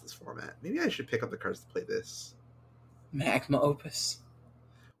to cast this format. Maybe I should pick up the cards to play this. Magma Opus.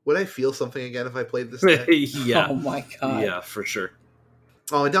 Would I feel something again if I played this deck? Yeah. Oh my god. Yeah, for sure.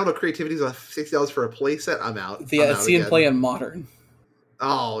 Oh, and download creativity is $60 for a playset. I'm out. Yeah, I'm out see him again. play in Modern.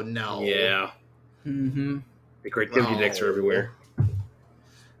 Oh no. Yeah. Mm-hmm. The creativity decks are everywhere.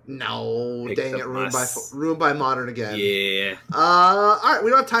 No, Picked dang up it, my ruined by Modern again. Yeah. All right, we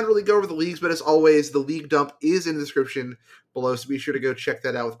don't have time to really go over the leagues, but as always, the league dump is in the description below, so be sure to go check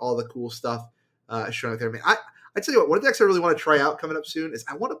that out with all the cool stuff showing up there. Man, I tell you what, one of the decks I really want to try out coming up soon is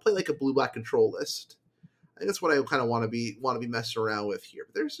I want to play like a blue-black control list. I think that's what I kind of want to be messing around with here.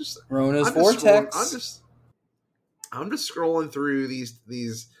 But there's just Rona's I'm just Vortex. I'm just scrolling through this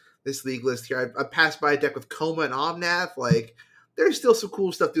league list here. I passed by a deck with Coma and Omnath. Like, there's still some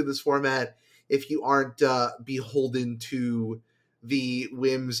cool stuff through this format if you aren't beholden to the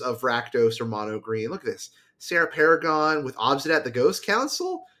whims of Rakdos or Mono Green. Look at this. Sarah Paragon with Obsidian, the Ghost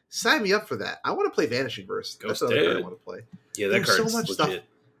Council. Sign me up for that. I want to play Vanishing Verse. That's Ghost another card I Dead. want to play. Yeah, that There's so card's much legit. stuff.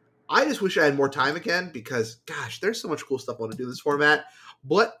 I just wish I had more time again because, gosh, there's so much cool stuff I want to do in this format.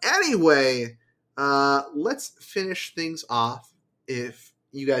 But anyway, let's finish things off, if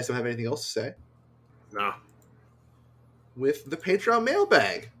you guys don't have anything else to say, No. with the Patreon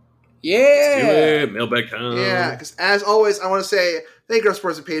mailbag. Yeah. Mailbag time. Yeah, because as always, I want to say thank you to our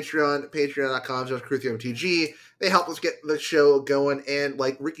supporters at Patreon, patreon.com/CrewTMTG. They help us get the show going. And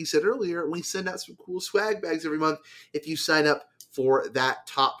like Ricky said earlier, we send out some cool swag bags every month if you sign up for that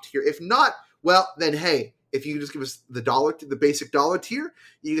top tier. If not, well, then hey, if you just give us the basic dollar tier,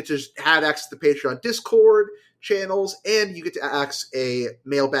 you get to just have access to the Patreon Discord channels, and you get to ask a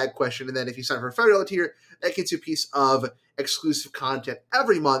mailbag question. And then if you sign up for a $5 tier, that gets you a piece of exclusive content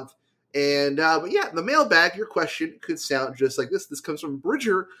every month. And but yeah, the mailbag, your question could sound just like this. This comes from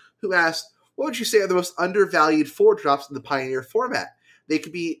Bridger, who asked, what would you say are the most undervalued 4-drops in the Pioneer format? They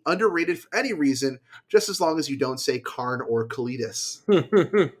could be underrated for any reason, just as long as you don't say Karn or Kalidas.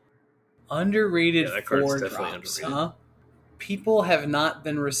 Underrated Yeah, that card's 4 definitely drops, underrated. huh? People have not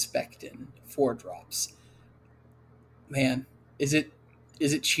been respecting 4 drops. Man, is it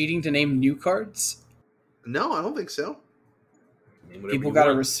cheating to name new cards? No, I don't think so. Name whatever People you gotta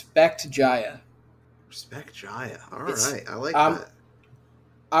want. respect Jaya. Respect Jaya. All It's- right, I like um, that.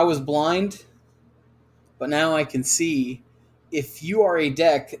 I was blind, but now I can see. If you are a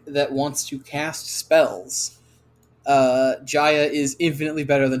deck that wants to cast spells, Jaya is infinitely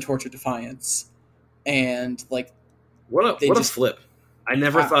better than Torch of Defiance. And like, What they a just- flip! I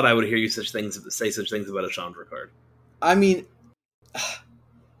never I- thought I would hear you say such things about a Chandra card. I mean,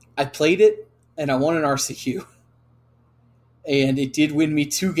 I played it and I won an RCQ, and it did win me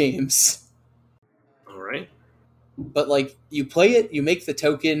 2 games. All right. But like, you play it, you make the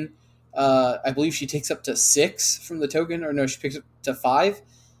token. I believe she takes up to 6 from the token, or no, she picks up to 5.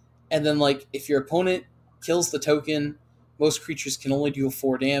 And then like, if your opponent kills the token, most creatures can only do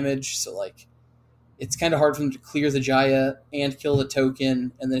 4 damage. So like, it's kind of hard for them to clear the Jaya and kill the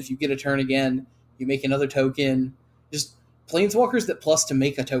token. And then if you get a turn again, you make another token. Just planeswalkers that plus to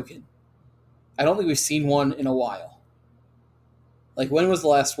make a token. I don't think we've seen one in a while. Like, when was the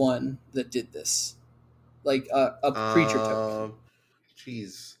last one that did this? Like a creature token.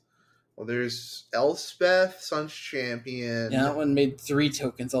 Jeez. Well, there's Elspeth, Sun's Champion. Yeah, that one made 3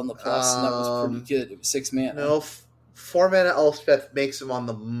 tokens on the plus, and that was pretty good. It was 6 mana. No, 4 mana Elspeth makes him on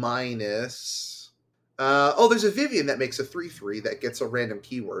the minus. There's a Vivian that makes a 3/3 that gets a random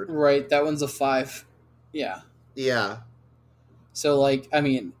keyword. Right, that one's a 5. Yeah. Yeah. So, like, I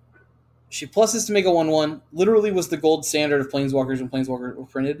mean, she pluses to make a 1/1. Literally was the gold standard of Planeswalkers when Planeswalkers were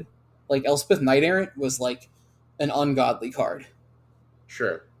printed. Like, Elspeth Knight Errant was, like, an ungodly card.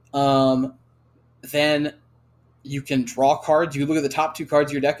 Sure. Then you can draw cards. You look at the top 2 cards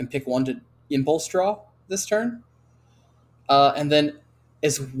of your deck and pick one to impulse draw this turn. And then,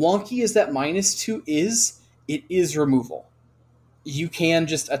 as wonky as that -2 is, it is removal. you can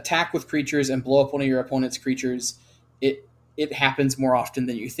just attack with creatures and blow up one of your opponent's creatures. It happens more often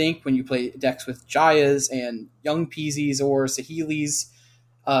than you think when you play decks with Jayas and Young Peasies or Saheelis,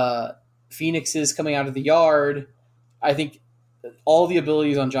 Phoenixes coming out of the yard. I think all the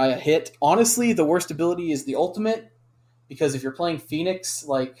abilities on Jaya hit. Honestly, the worst ability is the ultimate, because if you're playing Phoenix,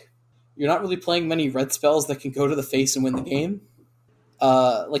 like, you're not really playing many red spells that can go to the face and win the game.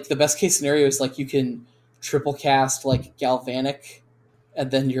 Like, the best case scenario is like you can triple cast like Galvanic,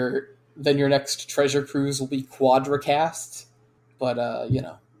 and then your next Treasure Cruise will be quadra-cast. But,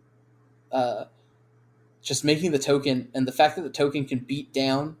 just making the token, and the fact that the token can beat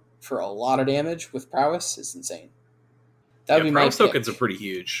down for a lot of damage with Prowess is insane. That would be my Prowess pick. tokens are pretty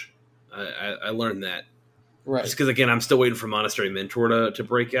huge. I learned that. Right. Just because, again, I'm still waiting for Monastery Mentor to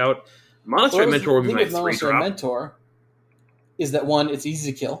break out. Monastery Mentor would be my 3 Monastery drop. Mentor is that, one, it's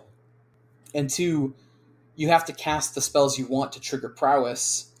easy to kill, and 2, you have to cast the spells you want to trigger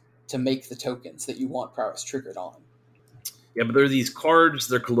Prowess to make the tokens that you want Prowess triggered on. Yeah, but there are these cards,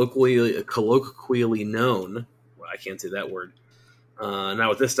 they're colloquially known, well, I can't say that word, not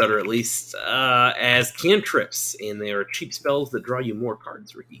with this stutter at least, as cantrips, and they are cheap spells that draw you more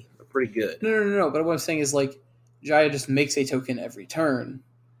cards, Ricky. They're pretty good. No, but what I'm saying is, like, Jaya just makes a token every turn,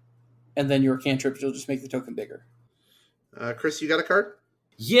 and then your cantrips will just make the token bigger. Chris, you got a card?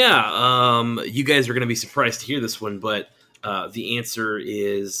 Yeah, you guys are going to be surprised to hear this one, but the answer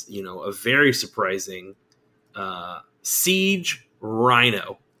is, a very surprising Siege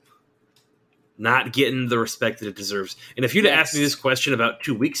Rhino. Not getting the respect that it deserves. And if you'd asked me this question about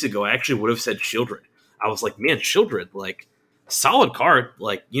 2 weeks ago, I actually would have said Shieldred. I was like, man, Shieldred, like, solid card,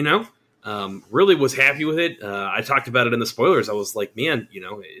 like, really was happy with it. I talked about it in the spoilers. I was like, man,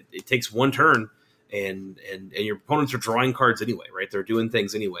 it takes one turn, and your opponents are drawing cards anyway, right? They're doing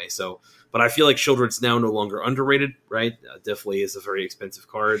things anyway. So, but I feel like Shieldred's now no longer underrated, right? Definitely is a very expensive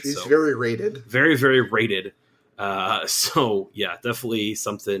card. She's very rated. Very, very rated. So yeah, definitely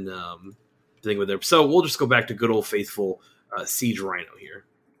something to think with there. So we'll just go back to good old faithful Siege Rhino here.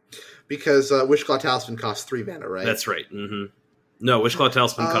 Because Wishclaw Talisman costs 3 mana, right? That's right. Mm-hmm. No, Wishclaw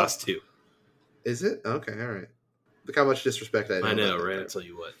Talisman costs 2. Is it? Okay, all right. Look how much disrespect I know, right? I'll tell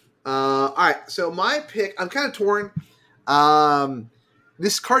you what. All right, so my pick, I'm kind of torn.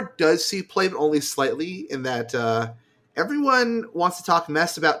 This card does see play, but only slightly, in that everyone wants to talk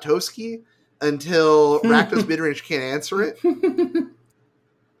mess about Toski until Rakdos Midrange can't answer it.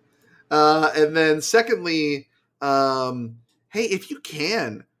 And then secondly, hey, if you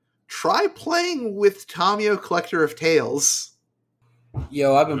can, try playing with Tamio, Collector of Tales.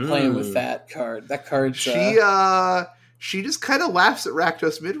 Yo, I've been playing with that card. That card's... She just kind of laughs at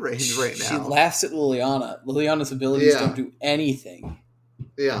Rakdos Midrange right now. She laughs at Liliana. Liliana's abilities don't do anything.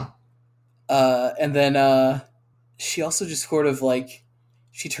 Yeah. And then she also just sort of, like,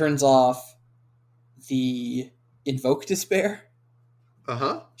 she turns off the Invoke Despair.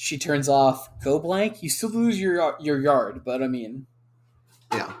 Uh-huh. She turns off Go Blank. You still lose your yard, but I mean...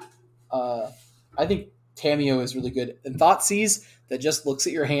 Yeah. I think Tamio is really good. And Thoughtseize, that just looks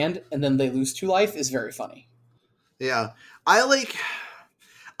at your hand and then they lose 2 life, is very funny. Yeah. I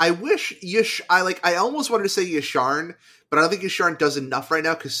almost wanted to say Yasharn, but I don't think Yasharn does enough right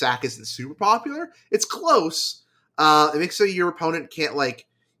now because Sack isn't super popular. It's close. It makes so your opponent can't, like,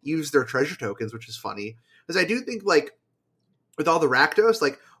 use their treasure tokens, which is funny. Because I do think, like, with all the Rakdos,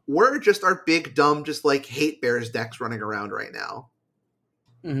 like, we're just our big, dumb, just, like, hate bears decks running around right now.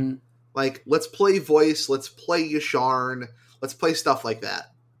 Mm-hmm. Like, let's play Voice, let's play Yasharn, let's play stuff like that.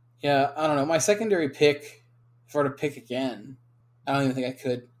 Yeah, I don't know. My secondary pick, if I were to pick again, I don't even think I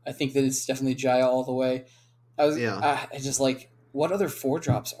could. I think that it's definitely Jaya all the way. I just, like, what other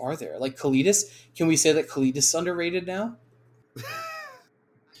 4-drops are there? Like, Kalidas? Can we say that Kalidas is underrated now?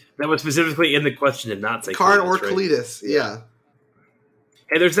 That was specifically in the question and not say Karn Kalidas, or right? Kalidas, yeah.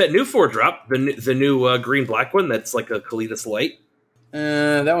 Hey, there's that new 4-drop, the new green-black one that's like a Kalidas Light.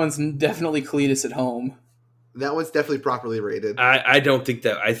 That one's definitely Kalidas at home. That one's definitely properly rated. I don't think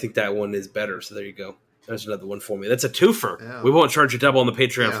that. I think that one is better. So there you go. There's another one for me. That's a twofer. Yeah. We won't charge you double on the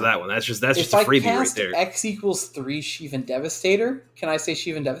Patreon for that one. That's just a freebie right there. X equals 3 Shivan Devastator, can I say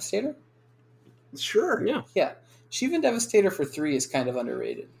Shivan Devastator? Sure. Yeah. Yeah. Shivan Devastator for 3 is kind of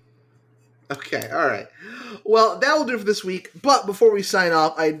underrated. Okay, all right. Well, that will do it for this week. But before we sign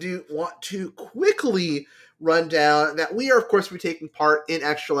off, I do want to quickly run down that we are, of course, taking part in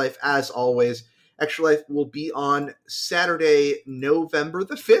Extra Life as always. Extra Life will be on Saturday, November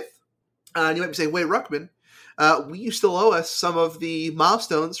the 5th. And you might be saying, wait, Ruckman, you still owe us some of the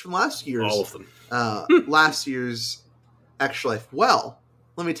milestones from last year's. All of them. Last year's Extra Life. Well,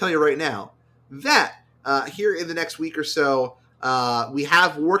 let me tell you right now that here in the next week or so, We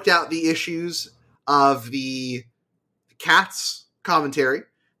have worked out the issues of the Cats commentary.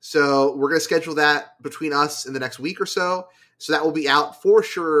 So we're going to schedule that between us in the next week or so. So that will be out for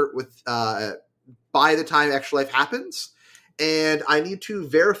sure with by the time Extra Life happens. And I need to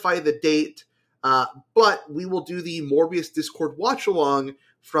verify the date, but we will do the Morbius Discord watch along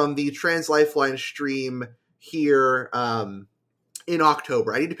from the Trans Lifeline stream here in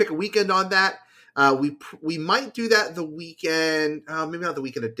October. I need to pick a weekend on that. We might do that the weekend, maybe not the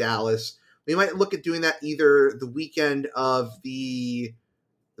weekend of Dallas. We might look at doing that either the weekend of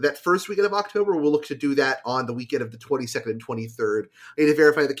that first weekend of October. We'll look to do that on the weekend of the 22nd and 23rd. I need to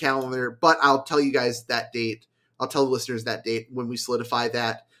verify the calendar, but I'll tell you guys that date. I'll tell the listeners that date when we solidify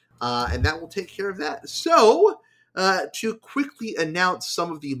that, and that will take care of that. So, to quickly announce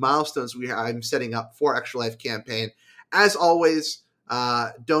some of the milestones I'm setting up for Extra Life campaign, as always,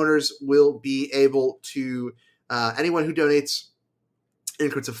 donors will be able to, anyone who donates in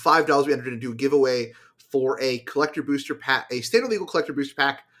increments of $5, we entered into a giveaway for a collector booster pack, a standard legal collector booster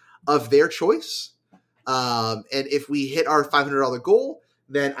pack of their choice. And if we hit our $500 goal,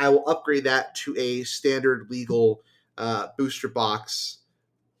 then I will upgrade that to a standard legal booster box.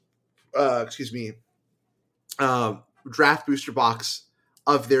 Draft booster box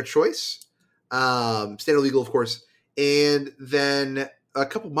of their choice. Standard legal, of course. And then a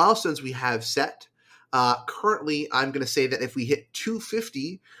couple milestones we have set. Currently, I'm going to say that if we hit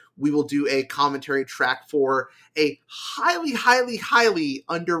 250, we will do a commentary track for a highly, highly, highly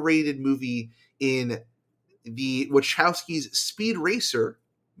underrated movie in the Wachowskis' Speed Racer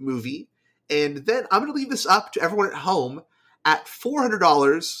movie. And then I'm going to leave this up to everyone at home at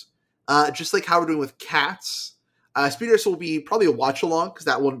 $400, just like how we're doing with Cats. Speed Racer will be probably a watch-along, because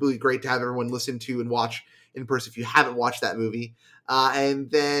that one will be great to have everyone listen to and watch in person if you haven't watched that movie. And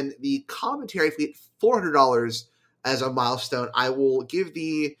then the commentary, if we hit $400 as a milestone, I will give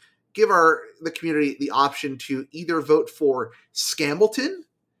the community the option to either vote for Scamilton,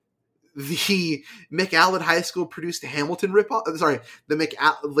 the McAllen High School produced Hamilton ripoff. Sorry,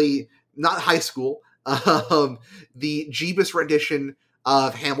 not high school, the Jeebus rendition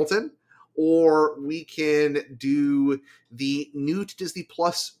of Hamilton, or we can do the new to Disney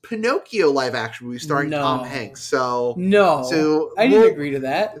Plus Pinocchio live action movie starring Tom Hanks. So I didn't agree to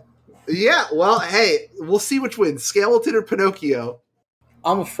that. Yeah, well, hey, we'll see which wins, Scamilton or Pinocchio.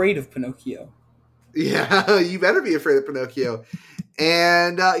 I'm afraid of Pinocchio. Yeah, you better be afraid of Pinocchio.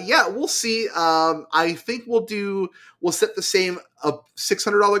 And we'll see. I think we'll set the same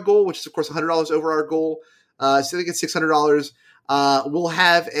 $600 goal, which is of course $100 over our goal. So I think it's $600. We'll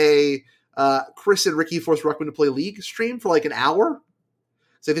have a Chris and Ricky force Ruckman to play League stream for like an hour.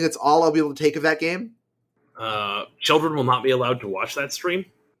 So I think that's all I'll be able to take of that game. Children will not be allowed to watch that stream.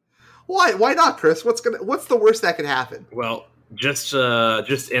 Why? Why not, Chris? What's the worst that could happen? Well, and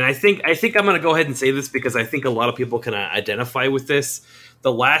I think I'm going to go ahead and say this because I think a lot of people can identify with this.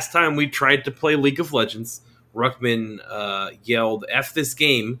 The last time we tried to play League of Legends, Ruckman yelled "F this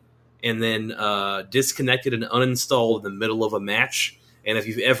game" and then disconnected and uninstalled in the middle of a match. And if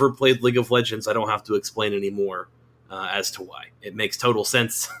you've ever played League of Legends, I don't have to explain anymore as to why. It makes total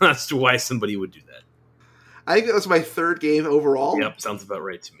sense as to why somebody would do that. I think that was my third game overall. Yep, sounds about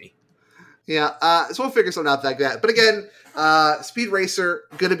right to me. Yeah, so we'll figure something out like that. But again, Speed Racer,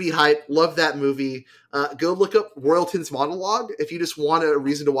 gonna be hype. Love that movie. Go look up Royalton's monologue if you just want a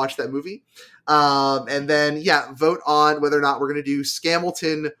reason to watch that movie. And then, vote on whether or not we're gonna do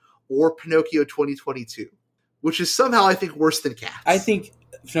Scamilton or Pinocchio 2022, which is somehow, I think, worse than Cats. I think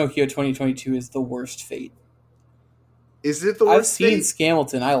Pinocchio 2022 is the worst fate. Is it the worst fate? I've seen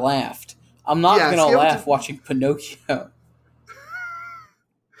Scamilton. I laughed. I'm not gonna laugh watching Pinocchio.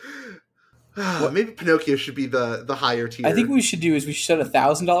 Maybe Pinocchio should be the higher tier. I think what we should do is we should set a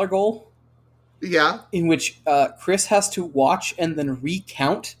 $1,000 goal. Yeah. In which Chris has to watch and then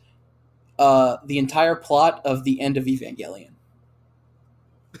recount the entire plot of the end of Evangelion.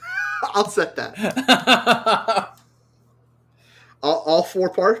 I'll set that. all 4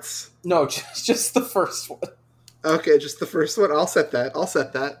 parts? No, just the first one. Okay, just the first one. I'll set that.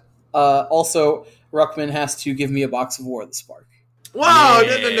 Also, Ruckman has to give me a box of War of the Spark. Wow!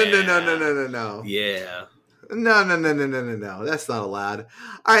 Yeah. No. Yeah. No. That's not allowed.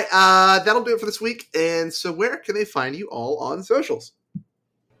 All right, that'll do it for this week. And so where can they find you all on socials?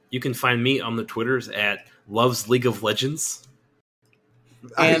 You can find me on the Twitters at Loves League of Legends.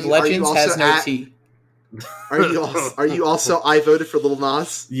 And Legends has no T. Are you also I voted for Lil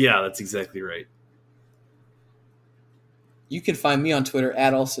Nas? Yeah, that's exactly right. You can find me on Twitter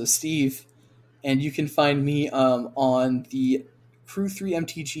at also Steve. And you can find me on the Crew 3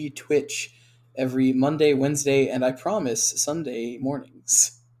 MTG Twitch every Monday, Wednesday, and I promise Sunday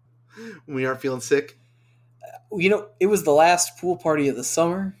mornings. When we aren't feeling sick. You know, it was the last pool party of the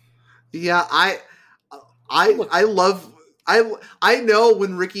summer. Yeah, I know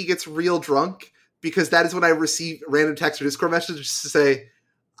when Ricky gets real drunk, because that is when I receive random text or Discord messages to say,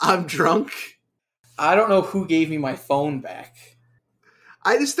 I'm drunk. I don't know who gave me my phone back.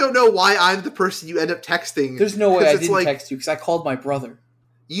 I just don't know why I'm the person you end up texting. There's no way I didn't text you, because I called my brother.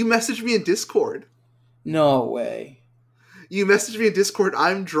 You messaged me in Discord. No way. You messaged me in Discord,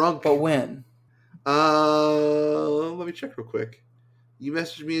 I'm drunk. But when? Let me check real quick. You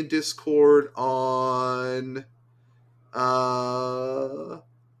messaged me in Discord on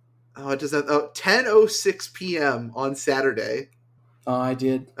 10:06 p.m. on Saturday. Oh, I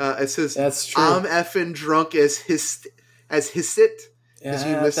did. It says, that's true. I'm effing drunk as hissit. Yeah,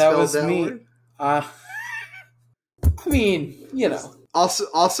 you misspelled that was that me. word. I mean, you know. Also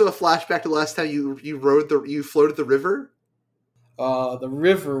a flashback to the last time you floated the river. The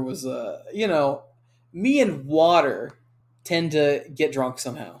river was you know, me and water tend to get drunk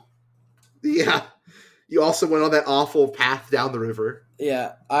somehow. Yeah. You also went on that awful path down the river.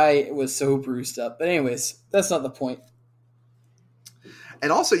 Yeah, I was so bruised up. But anyways, that's not the point.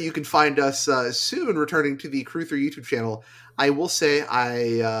 And also, you can find us soon returning to the Crew 3 YouTube channel. I will say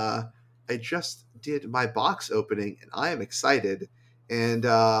I just did my box opening, and I am excited. And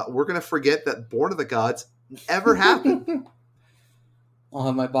we're going to forget that Born of the Gods ever happened. I'll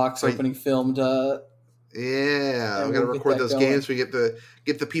have my box opening filmed. Yeah, we got to record those games. We get the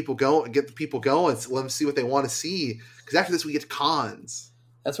people going. Get the people going. So let them see what they want to see. Because after this, we get to cons.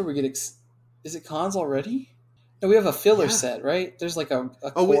 That's where we get. Is it cons already? No, we have a filler set, right? There's like a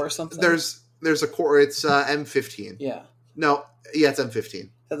core or something. There's a core. It's M15. Yeah. No, yeah, it's M15. Is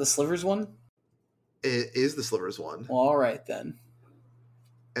that the Slivers one? It is the Slivers one. Well, all right then.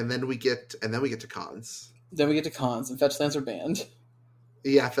 And then we get to cons. Then we get to cons, and fetch lands are banned.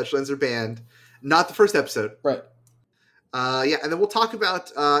 Yeah, fetch lands are banned. Not the first episode. Right. Yeah, and then we'll talk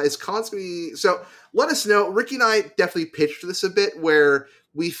about is cons going to be... So let us know. Ricky and I definitely pitched this a bit, where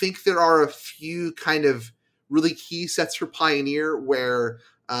we think there are a few kind of really key sets for Pioneer where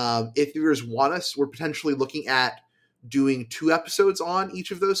if viewers want us, we're potentially looking at doing 2 episodes on each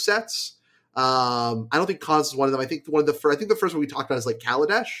of those sets. I don't think cons is one of them. I think the first one we talked about is like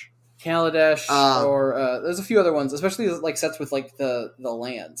Kaladesh. Or there's a few other ones, especially like sets with like the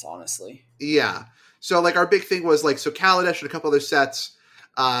lands, honestly. Yeah. So like our big thing was like, so Kaladesh and a couple other sets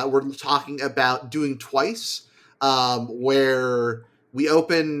we're talking about doing twice, where we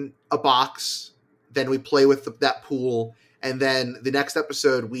open a box, then we play with that pool, and then the next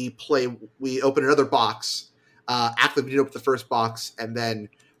episode we open another box after we did open the first box, and then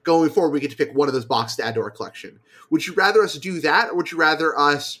going forward we get to pick one of those boxes to add to our collection. Would you rather us do that, or would you rather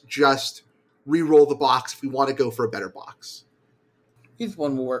us just re-roll the box if we want to go for a better box? Either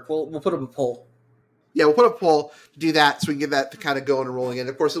one will work. We'll put up a poll. Yeah, we'll put up a poll to do that, so we can get that to kind of going and rolling. And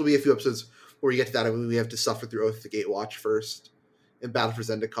of course, it'll be a few episodes where we get to that. I mean, we have to suffer through Oath of the Gatewatch first, and Battle for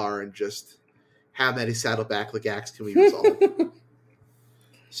Zendikar, and just how many Saddleback Legax can we resolve?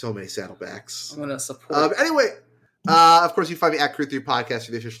 So many Saddlebacks. I'm going to support. Anyway, of course, you can find me at Crew3 Podcast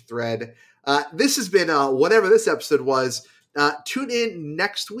through the official thread. This has been whatever this episode was. Tune in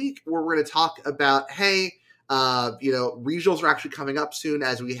next week where we're going to talk about, regionals are actually coming up soon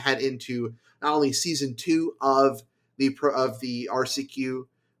as we head into not only season 2 of the RCQ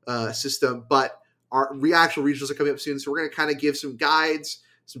system, but our actual regionals are coming up soon. So we're going to kind of give some guides,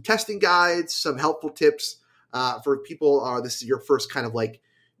 some testing guides, some helpful tips for people. This is your first kind of like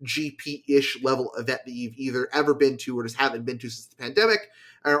GP-ish level event that you've either ever been to or just haven't been to since the pandemic,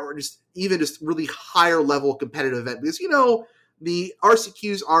 or just really higher level competitive event. Because, the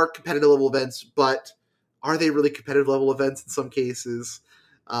RCQs are competitive level events, but are they really competitive level events in some cases?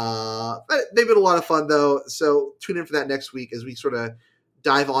 They've been a lot of fun, though. So tune in for that next week as we sort of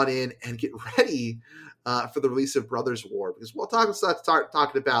dive on in and get ready for the release of Brothers War. Because we'll start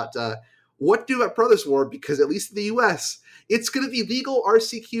talking about what to do about Brothers War, because at least in the U.S., it's going to be legal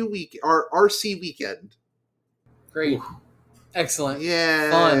RCQ week, or RC weekend. Great. Ooh. Excellent. Yay.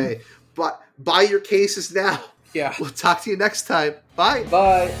 Fun. But buy your cases now. Yeah. We'll talk to you next time. Bye.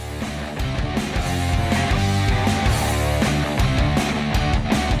 Bye.